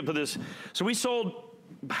 let me get to this. So we sold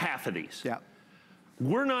half of these. Yeah.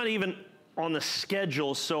 We're not even on the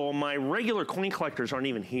schedule, so my regular coin collectors aren't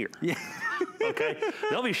even here. Yeah. Okay?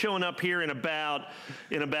 They'll be showing up here in about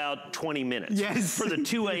 20 minutes. Yes. For the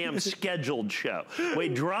 2 a.m. scheduled show. We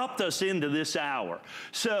dropped us into this hour.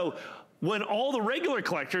 So when all the regular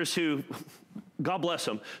collectors who, God bless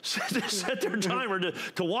them, set their timer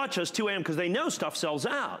to watch us 2 a.m. because they know stuff sells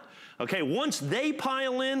out. Okay, once they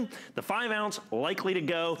pile in, the 5-ounce likely to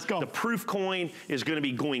go. Let's go. The proof coin is going to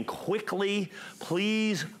be going quickly.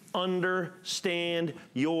 Please understand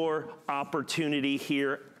your opportunity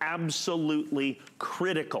here. Absolutely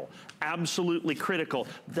critical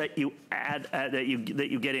that you add that you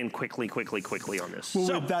get in quickly on this. Well,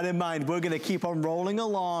 so, with that in mind, we're going to keep on rolling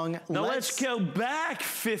along. Now let's go back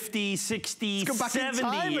 50, 60,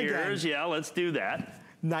 70 years. Yeah, let's do that.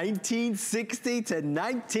 1960 to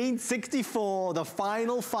 1964, the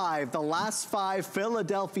final 5, the last 5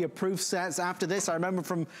 Philadelphia proof sets. After this, I remember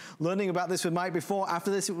from learning about this with Mike before,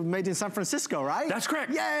 after this it was made in San Francisco, right? That's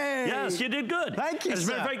correct. Yay! Yes, you did good. Thank you, As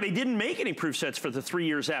a matter of fact, they didn't make any proof sets for the 3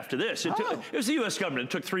 years after this. It was the U.S. government.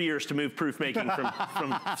 It took 3 years to move proof making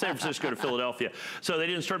from San Francisco to Philadelphia. So they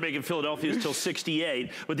didn't start making Philadelphia until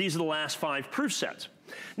 68, but these are the last 5 proof sets.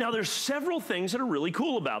 Now, there's several things that are really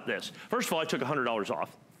cool about this. First of all, I took $100 off.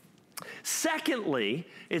 Secondly,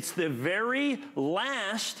 it's the very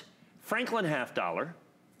last Franklin $half.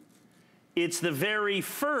 It's the very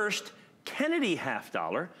first Kennedy $half.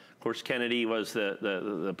 Of course, Kennedy was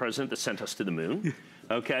the president that sent us to the moon.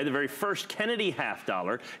 Okay, the very first Kennedy $half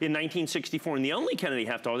in 1964, and the only Kennedy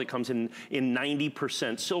 $half that comes in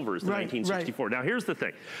 90% silver is the 1964. Now, here's the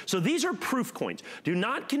thing. So these are proof coins. Do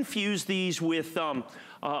not confuse these with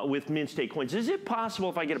Mint State coins. Is it possible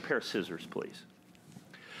if I get a pair of scissors, please?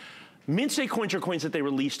 Mint State coins are coins that they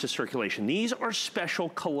release to circulation. These are special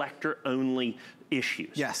collector-only issues.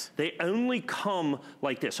 Yes. They only come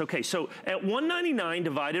like this. Okay, so at $1.99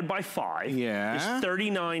 divided by 5 is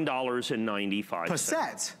 $39.95. Per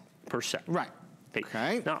set? Per set. Right.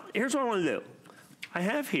 Okay. Now, here's what I want to do. I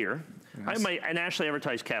have here, I have my nationally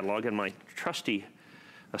advertised catalog and my trusty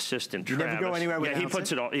assistant, Travis. You never go anywhere without he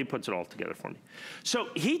puts it all together for me. So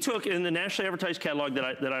he took in the nationally advertised catalog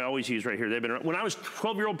that I always use right here. They've been around. When I was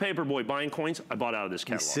 12-year-old paper boy buying coins, I bought out of this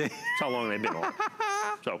catalog. That's how long they've been on.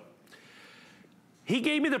 So he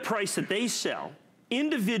gave me the price that they sell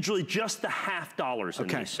individually just the $50 in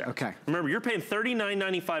these sets. Okay. Remember, you're paying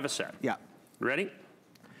 $39.95 a set. Yeah. Ready?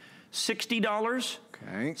 $60.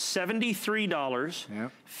 Okay. $73. Yeah.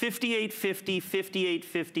 $58.50,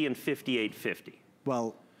 $58.50, and $58.50.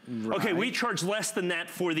 Well, right. Okay, we charge less than that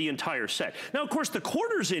for the entire set. Now, of course, the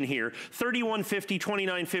quarters in here, $31.50,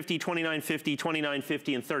 $29.50, $29.50,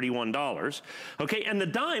 $29.50, and $31. Okay, and the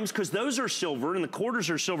dimes, because those are silver and the quarters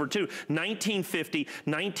are silver too, $19.50,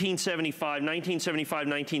 $19.75, $19.75,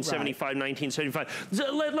 $19.75, $19.75.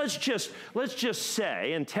 So let's just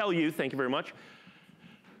say and tell you, thank you very much,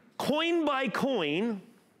 coin by coin,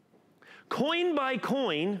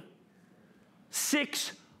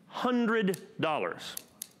 $600.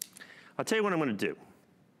 I'll tell you what I'm gonna do.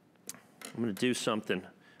 I'm gonna do something.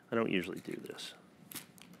 I don't usually do this.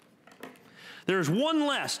 There's one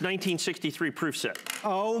less 1963 proof set.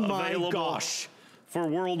 Oh my gosh. For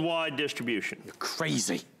worldwide distribution. You're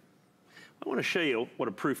crazy. I want to show you what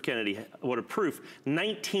a proof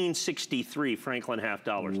 1963 Franklin half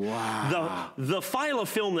dollars. Wow. The file of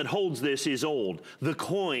film that holds this is old. The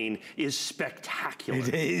coin is spectacular.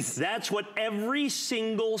 It is. That's what every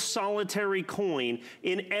single solitary coin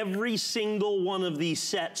in every single one of these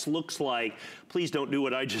sets looks like. Please don't do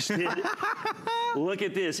what I just did. Look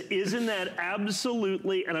at this. Isn't that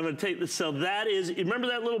absolutely, and I'm going to take this, so that is, remember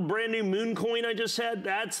that little brand new moon coin I just had?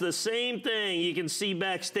 That's the same thing you can see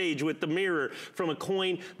backstage with the mirror from a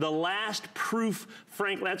coin. The last proof,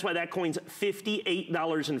 Frank, that's why that coin's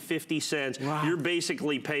 $58.50. Wow. You're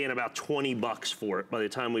basically paying about 20 bucks for it by the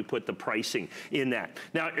time we put the pricing in that.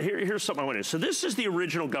 Now, here's something I want to do. So this is the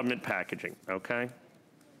original government packaging, okay?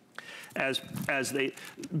 As they,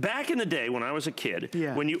 back in the day when I was a kid,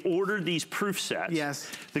 when you ordered these proof sets,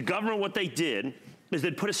 the government, what they did is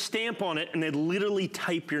they'd put a stamp on it and they'd literally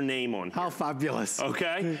type your name on it. How fabulous.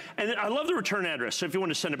 Okay? And I love the return address, so if you want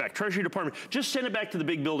to send it back, Treasury Department, just send it back to the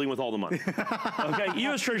big building with all the money. Okay?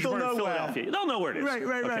 U.S. Treasury Department, Philadelphia. They'll know where it is.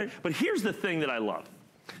 Right. But here's the thing that I love.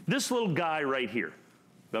 This little guy right here,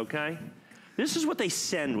 okay? This is what they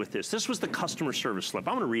send with this. This was the customer service slip.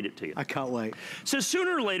 I'm going to read it to you. I can't wait. So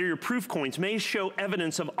sooner or later, your proof coins may show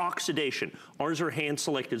evidence of oxidation. Ours are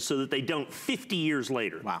hand-selected so that they don't 50 years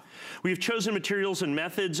later. Wow. We have chosen materials and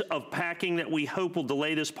methods of packing that we hope will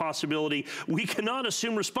delay this possibility. We cannot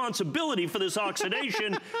assume responsibility for this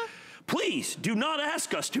oxidation. Please do not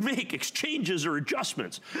ask us to make exchanges or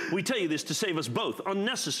adjustments. We tell you this to save us both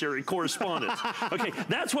unnecessary correspondence. Okay,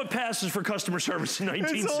 that's what passes for customer service in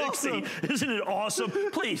 1960. Awesome. Isn't it awesome?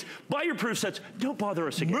 Please, buy your proof sets. Don't bother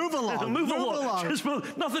us again. Move along. Move along. Just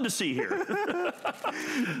move. Nothing to see here.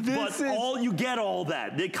 But you get all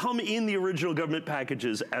that. They come in the original government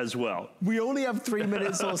packages as well. We only have 3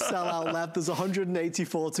 minutes or sellout left. There's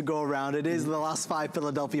 184 to go around. It is the last 5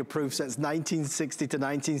 Philadelphia proof sets, 1960 to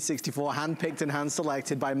 1964. Hand-picked and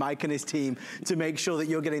hand-selected by Mike and his team to make sure that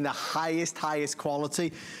you're getting the highest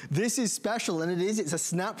quality. This is special, and it's a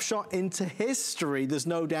snapshot into history, there's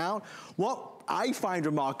no doubt. What I find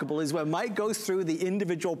remarkable is when Mike goes through the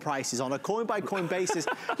individual prices on a coin-by-coin basis,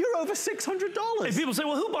 you're over $600. And people say,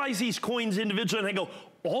 well, who buys these coins individually? And I go,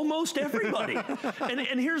 almost everybody.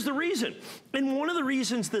 and here's the reason. And one of the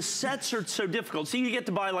reasons the sets are so difficult, see, you get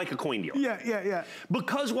to buy like a coin dealer. Yeah.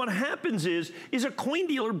 Because what happens is a coin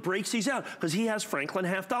dealer breaks these out because he has Franklin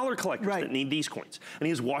half-dollar collectors that need these coins. And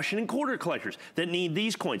he has Washington quarter collectors that need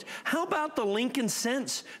these coins. How about the Lincoln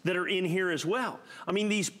cents that are in here as well? I mean,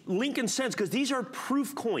 these Lincoln cents, because these are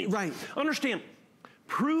proof coins. Right. Understand,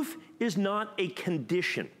 proof is not a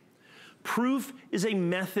condition. Proof is a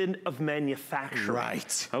method of manufacturing.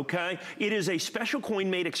 Right. Okay? It is a special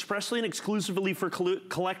coin made expressly and exclusively for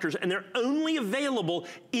collectors, and they're only available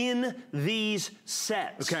in these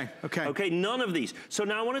sets. Okay, none of these. So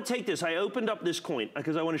now I want to take this. I opened up this coin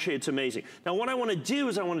because I want to show you it's amazing. Now what I want to do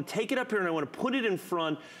is I want to take it up here and I want to put it in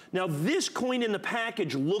front. Now this coin in the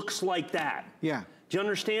package looks like that. Yeah. Do you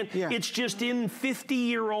understand? Yeah. It's just in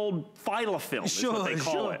 50-year-old filafilm is what they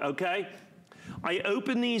call it, okay? I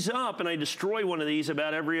open these up and I destroy one of these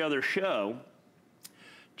about every other show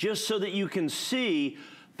just so that you can see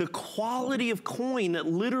the quality of coin that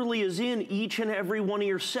literally is in each and every one of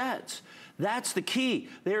your sets. That's the key.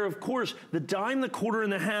 There, of course, the dime, the quarter,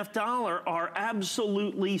 and the half-dollar are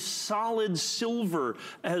absolutely solid silver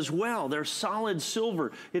as well. They're solid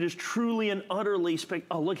silver. It is truly and utterly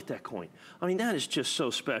oh, look at that coin. I mean, that is just so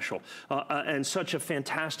special and such a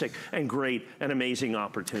fantastic and great and amazing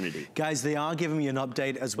opportunity. Guys, they are giving me an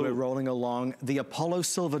update as we're rolling along. The Apollo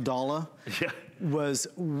silver dollar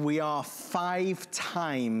we are 5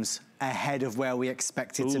 times ahead of where we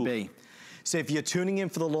expected to be. So if you're tuning in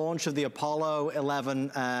for the launch of the Apollo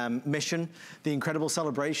 11 mission, the incredible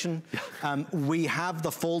celebration, we have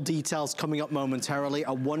the full details coming up momentarily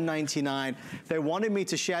at $199. They wanted me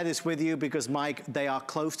to share this with you because, Mike, they are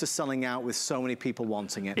close to selling out with so many people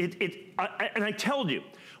wanting it. And I told you,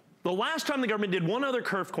 the last time the government did one other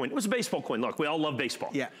curve coin, it was a baseball coin. Look, we all love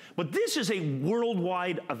baseball. Yeah. But this is a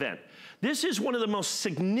worldwide event. This is one of the most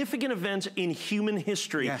significant events in human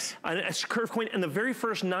history. Yes. A curve coin and the very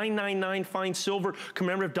first 999 fine silver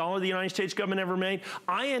commemorative dollar the United States government ever made.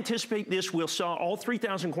 I anticipate this will sell, all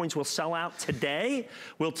 3,000 coins will sell out today.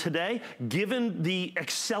 Given the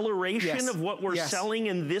acceleration of what we're selling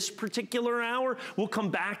in this particular hour, we'll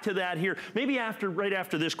come back to that here. Maybe right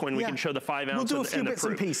after this coin, we can show the 5 ounce. We'll do a few bits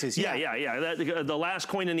and pieces. The last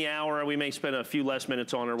coin in the hour, we may spend a few less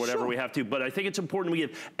minutes on or whatever we have to, but I think it's important we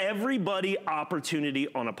give everybody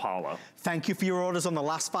opportunity on Apollo. Thank you for your orders on the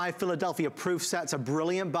last 5 Philadelphia proof sets. A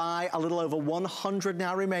brilliant buy, a little over 100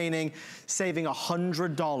 now remaining, saving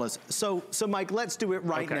 $100. So Mike, let's do it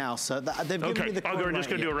right now. So they've given me the code. We're just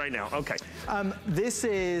going to do it right now. Okay. This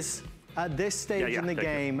is, at this stage in the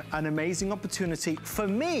game, an amazing opportunity. For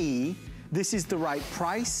me, this is the right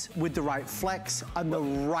price with the right flex and the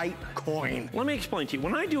right coin. Let me explain to you.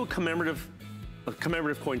 When I do a commemorative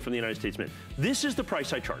coin from the United States Mint, this is the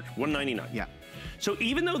price I charge, $199. Yeah. So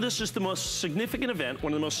even though this is the most significant event,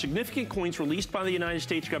 one of the most significant coins released by the United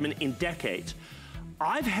States government in decades,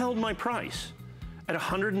 I've held my price at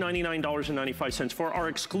 $199.95 for our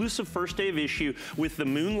exclusive first day of issue with the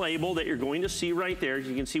moon label that you're going to see right there. As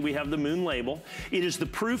you can see, we have the moon label. It is the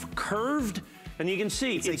proof curved. And you can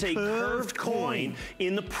see it's a curved coin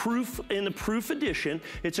in the proof edition.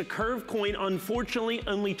 It's a curved coin. Unfortunately,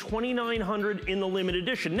 only 2,900 in the limited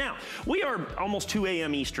edition. Now, we are almost 2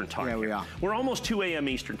 a.m. Eastern time. Yeah, we are. We're almost 2 a.m.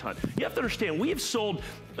 Eastern time. You have to understand, we have sold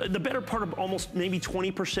the better part of almost maybe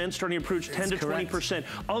 20%, starting to approach 10 to 20%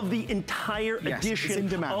 of the entire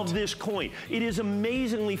edition of this coin. It is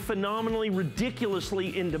amazingly, phenomenally,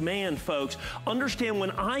 ridiculously in demand, folks. Understand, when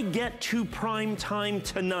I get to prime time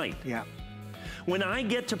tonight, when I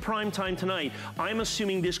get to prime time tonight, I'm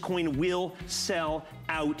assuming this coin will sell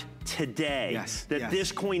out today.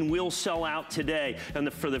 This coin will sell out today.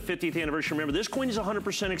 And for the 50th anniversary, remember, this coin is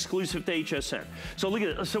 100% exclusive to HSN. So look at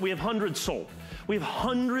it. So we have hundreds sold. We have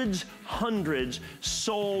hundreds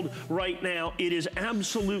sold right now. It is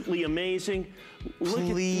absolutely amazing.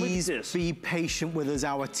 Please be patient with us.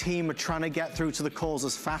 Our team are trying to get through to the calls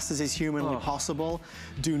as fast as is humanly possible.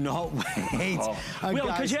 Do not wait. Well,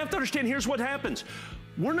 because you have to understand, here's what happens.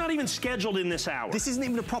 We're not even scheduled in this hour. This isn't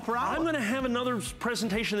even a proper hour. I'm going to have another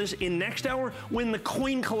presentation of this in next hour when the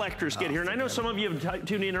coin collectors get here. And I know some of you have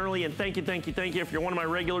tuned in early, and thank you. If you're one of my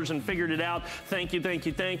regulars and figured it out, thank you.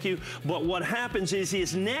 But what happens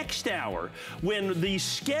is next hour, when the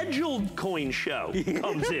scheduled coin show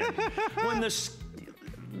comes in,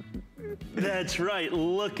 that's right,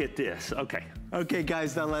 look at this. Okay,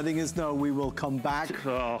 guys, they're letting us know we will come back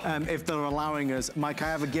if they're allowing us. Mike, I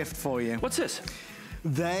have a gift for you. What's this?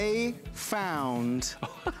 They found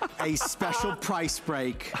a special price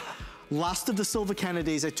break. Last of the Silver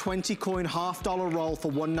Kennedys, a 20-coin half-dollar roll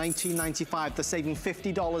for $119.95. They're saving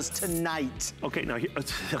 $50 tonight. Okay, now,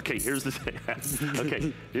 here's the thing.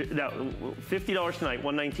 Okay, now, $50 tonight,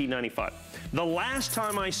 $119.95. The last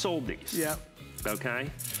time I sold these, okay,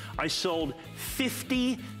 I sold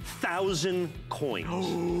 50,000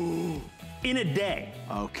 coins. In a day.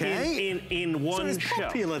 Okay. In one show. So it's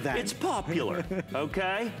popular then. It's popular,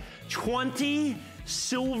 okay? 20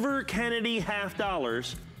 silver Kennedy half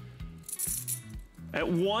dollars at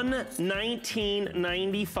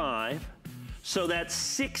 $119.95. So that's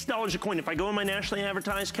 $6 a coin. If I go in my nationally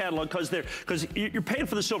advertised catalog, because you're paying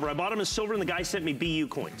for the silver. I bought them as silver, and the guy sent me BU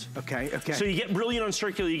coins. Okay. So you get brilliant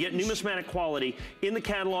uncirculated, you get numismatic quality. In the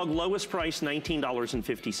catalog, lowest price,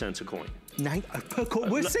 $19.50 a coin. Per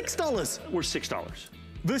coin? We're $6. We're $6.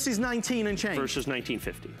 Versus 19 and change. Versus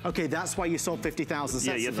 19.50. Okay, that's why you sold 50,000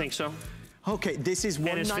 sets. Yeah, you think so? Okay, this is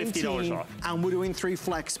 $119, off. And we're doing 3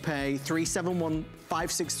 flex pay,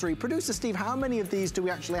 371563. Producer Steve, how many of these do we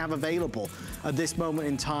actually have available at this moment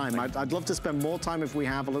in time? I'd love to spend more time if we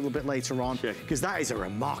have a little bit later on, because that is a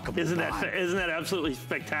remarkable Isn't that absolutely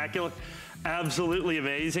spectacular? Absolutely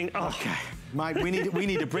amazing. Okay, Mike, we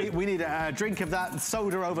need a drink of that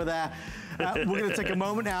soda over there. We're going to take a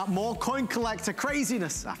moment out. More coin collector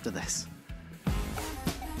craziness after this.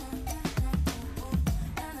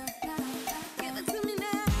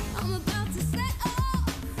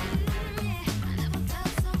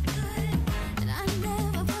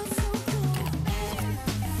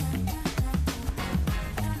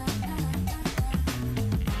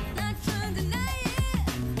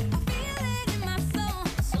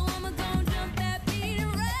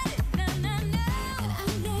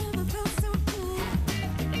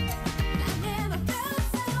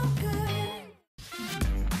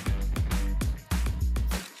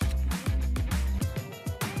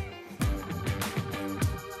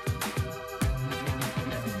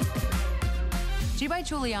 by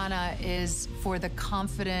Juliana is for the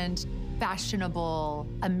confident, fashionable,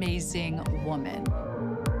 amazing woman.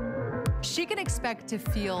 She can expect to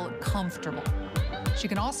feel comfortable. She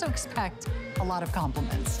can also expect a lot of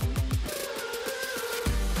compliments.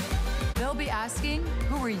 They'll be asking,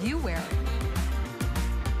 who are you wearing?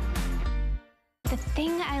 The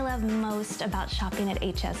thing I love most about shopping at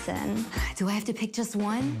HSN. Do I have to pick just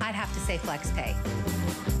one? I'd have to say FlexPay.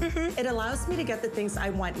 It allows me to get the things I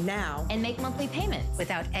want now. And make monthly payments.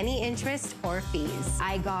 Without any interest or fees.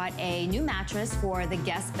 I got a new mattress for the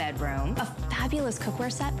guest bedroom. A fabulous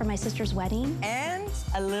cookware set for my sister's wedding. And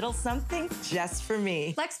a little something just for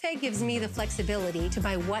me. FlexPay gives me the flexibility to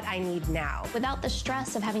buy what I need now. Without the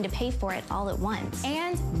stress of having to pay for it all at once.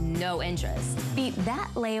 And no interest. Beat that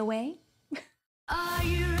layaway.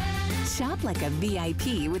 Shop like a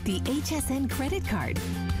VIP with the HSN credit card.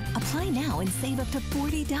 Apply now and save up to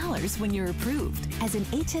 $40 when you're approved. As an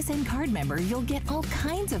HSN card member, you'll get all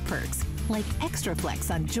kinds of perks, like extra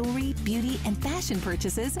flex on jewelry, beauty, and fashion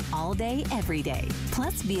purchases all day, every day.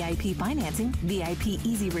 Plus VIP financing, VIP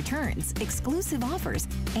easy returns, exclusive offers,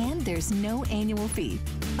 and there's no annual fee.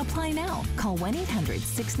 Apply now. Call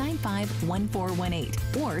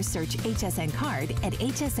 1-800-695-1418 or search HSN card at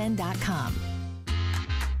hsn.com.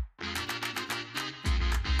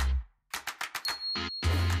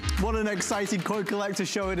 What an exciting coin collector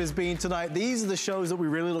show it has been tonight. These are the shows that we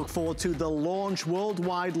really look forward to. The launch,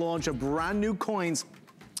 worldwide launch of brand new coins.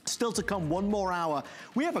 Still to come, one more hour.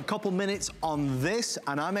 We have a couple minutes on this,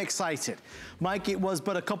 and I'm excited. Mike, it was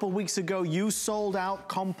but a couple weeks ago, you sold out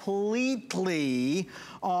completely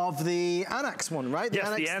of the Annex one, right?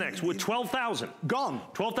 Yes, the Annex with 12,000. Gone.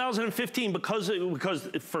 12,015 because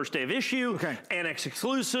first day of issue, okay. Annex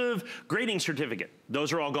exclusive, grading certificate.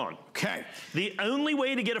 Those are all gone. Okay. The only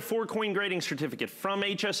way to get a 4-coin grading certificate from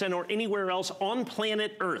HSN or anywhere else on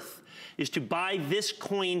planet Earth is to buy this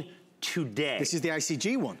coin today. This is the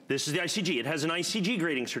ICG one. This is the ICG. It has an ICG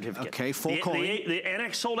grading certificate. Okay, full coin. The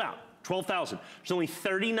Annex sold out, 12,000. There's only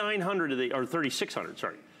 3,900 of the, or 3,600,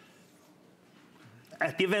 sorry.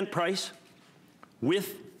 At the event price,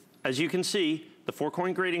 with, as you can see, the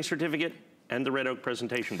 4-coin grading certificate and the Red Oak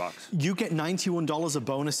presentation box. You get $91 of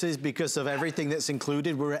bonuses because of everything that's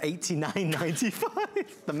included. We're at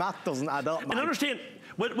 $89.95. The math doesn't add up, Mike. And understand,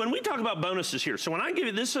 when we talk about bonuses here, so when I give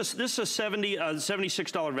you this is a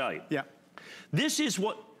 $76 value. Yeah. This is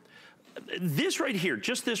what, this right here,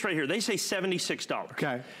 just this right here, they say $76.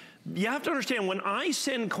 Okay. You have to understand, when I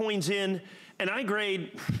send coins in and I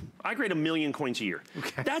grade 1 million coins a year.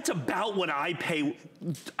 Okay. That's about what I pay.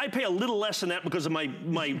 I pay a little less than that because of my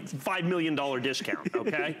 $5 million discount,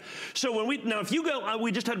 okay? So now if you go,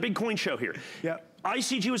 we just had a big coin show here. Yeah.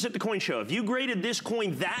 ICG was at the coin show. If you graded this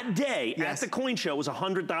coin that day at the coin show, it was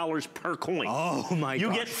 $100 per coin. Oh my gosh.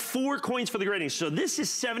 You get 4 coins for the grading. So this is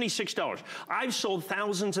 $76. I've sold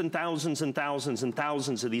thousands and thousands and thousands and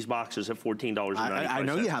thousands of these boxes at $14.95. I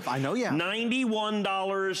know you have. I know you have.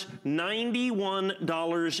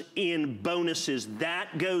 $91 in bonuses.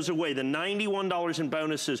 That goes away. The $91 in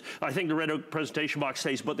bonuses, I think the Red Oak presentation box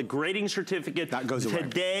stays, but the grading certificate, that goes away.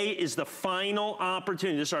 Today is the final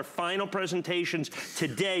opportunity. This is our final presentations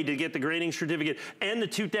today to get the grading certificate and the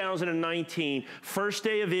 2019 first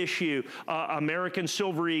day of issue American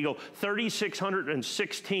Silver Eagle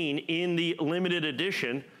 3616 in the limited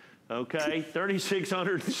edition. Okay,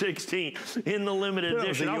 3616 in the limited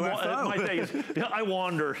edition. My thing is, I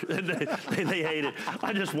wander. They hate it.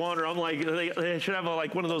 I just wander. I'm like, they should have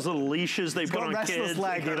like one of those little leashes they put on kids.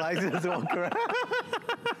 Leg, he likes to walk around.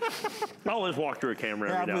 I always walk through a camera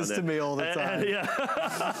every now and then. Happens to me all the time. Yeah.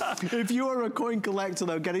 If you are a coin collector,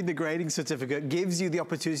 though, getting the grading certificate gives you the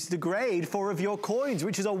opportunity to grade 4 of your coins,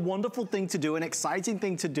 which is a wonderful thing to do, an exciting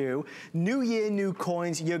thing to do. New year, new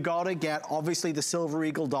coins. You gotta get, obviously, the Silver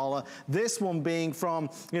Eagle dollar. This one being from,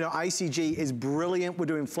 ICG is brilliant. We're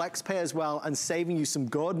doing FlexPay as well and saving you some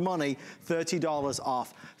good money, $30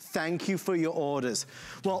 off. Thank you for your orders.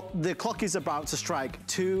 Well, the clock is about to strike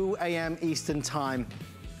 2 a.m. Eastern time.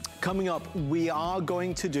 Coming up, we are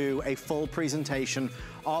going to do a full presentation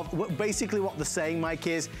of basically what the saying, Mike,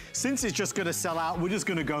 is, since it's just gonna sell out, we're just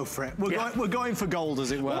gonna go for it. We're going for gold,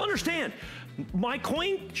 as it were. Well, understand, my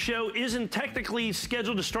coin show isn't technically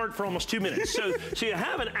scheduled to start for almost 2 minutes. So you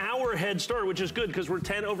have an hour head start, which is good because we're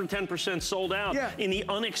over 10% sold out in the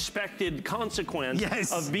unexpected consequence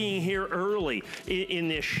of being here early in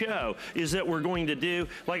this show, is that we're going to do,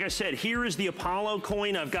 like I said, here is the Apollo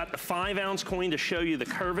coin. I've got the 5-ounce coin to show you the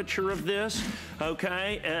curvature of this,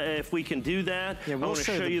 okay? If we can do that. I want to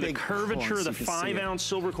show you the curvature of the 5-ounce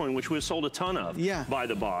silver coin, which we've sold a ton of, by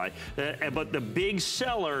the by. But the big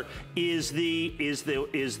seller is the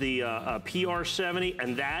the PR70,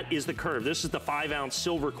 and that is the curve. This is the 5-ounce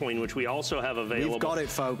silver coin, which we also have available. We've got it,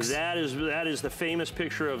 folks. That is the famous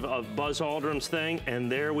picture of Buzz Aldrin's thing,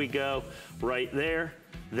 and there we go, right there.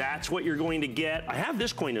 That's what you're going to get. I have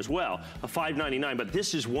this coin as well, a $5.99, but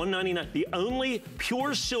this is $1.99. The only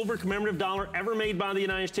pure silver commemorative dollar ever made by the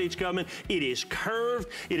United States government. It is curved.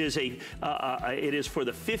 It is for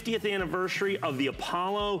the 50th anniversary of the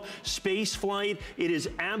Apollo space flight. It is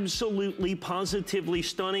absolutely, positively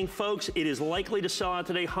stunning, folks. It is likely to sell out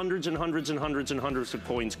today. Hundreds and hundreds and hundreds and hundreds of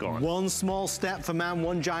coins gone. One small step for man,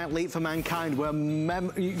 one giant leap for mankind. We're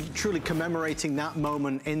truly commemorating that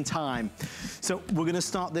moment in time. So we're going to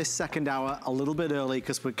start this second hour a little bit early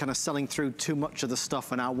because we're kind of selling through too much of the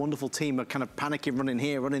stuff, and our wonderful team are kind of panicking, running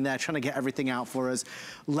here, running there, trying to get everything out for us.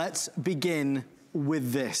 Let's begin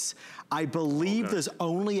with this. I believe there's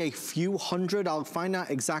only a few hundred. I'll find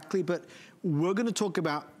out exactly, but we're going to talk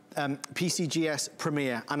about PCGS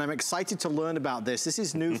Premier, and I'm excited to learn about this. This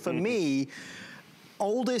is new for me.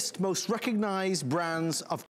 Oldest, most recognized brands of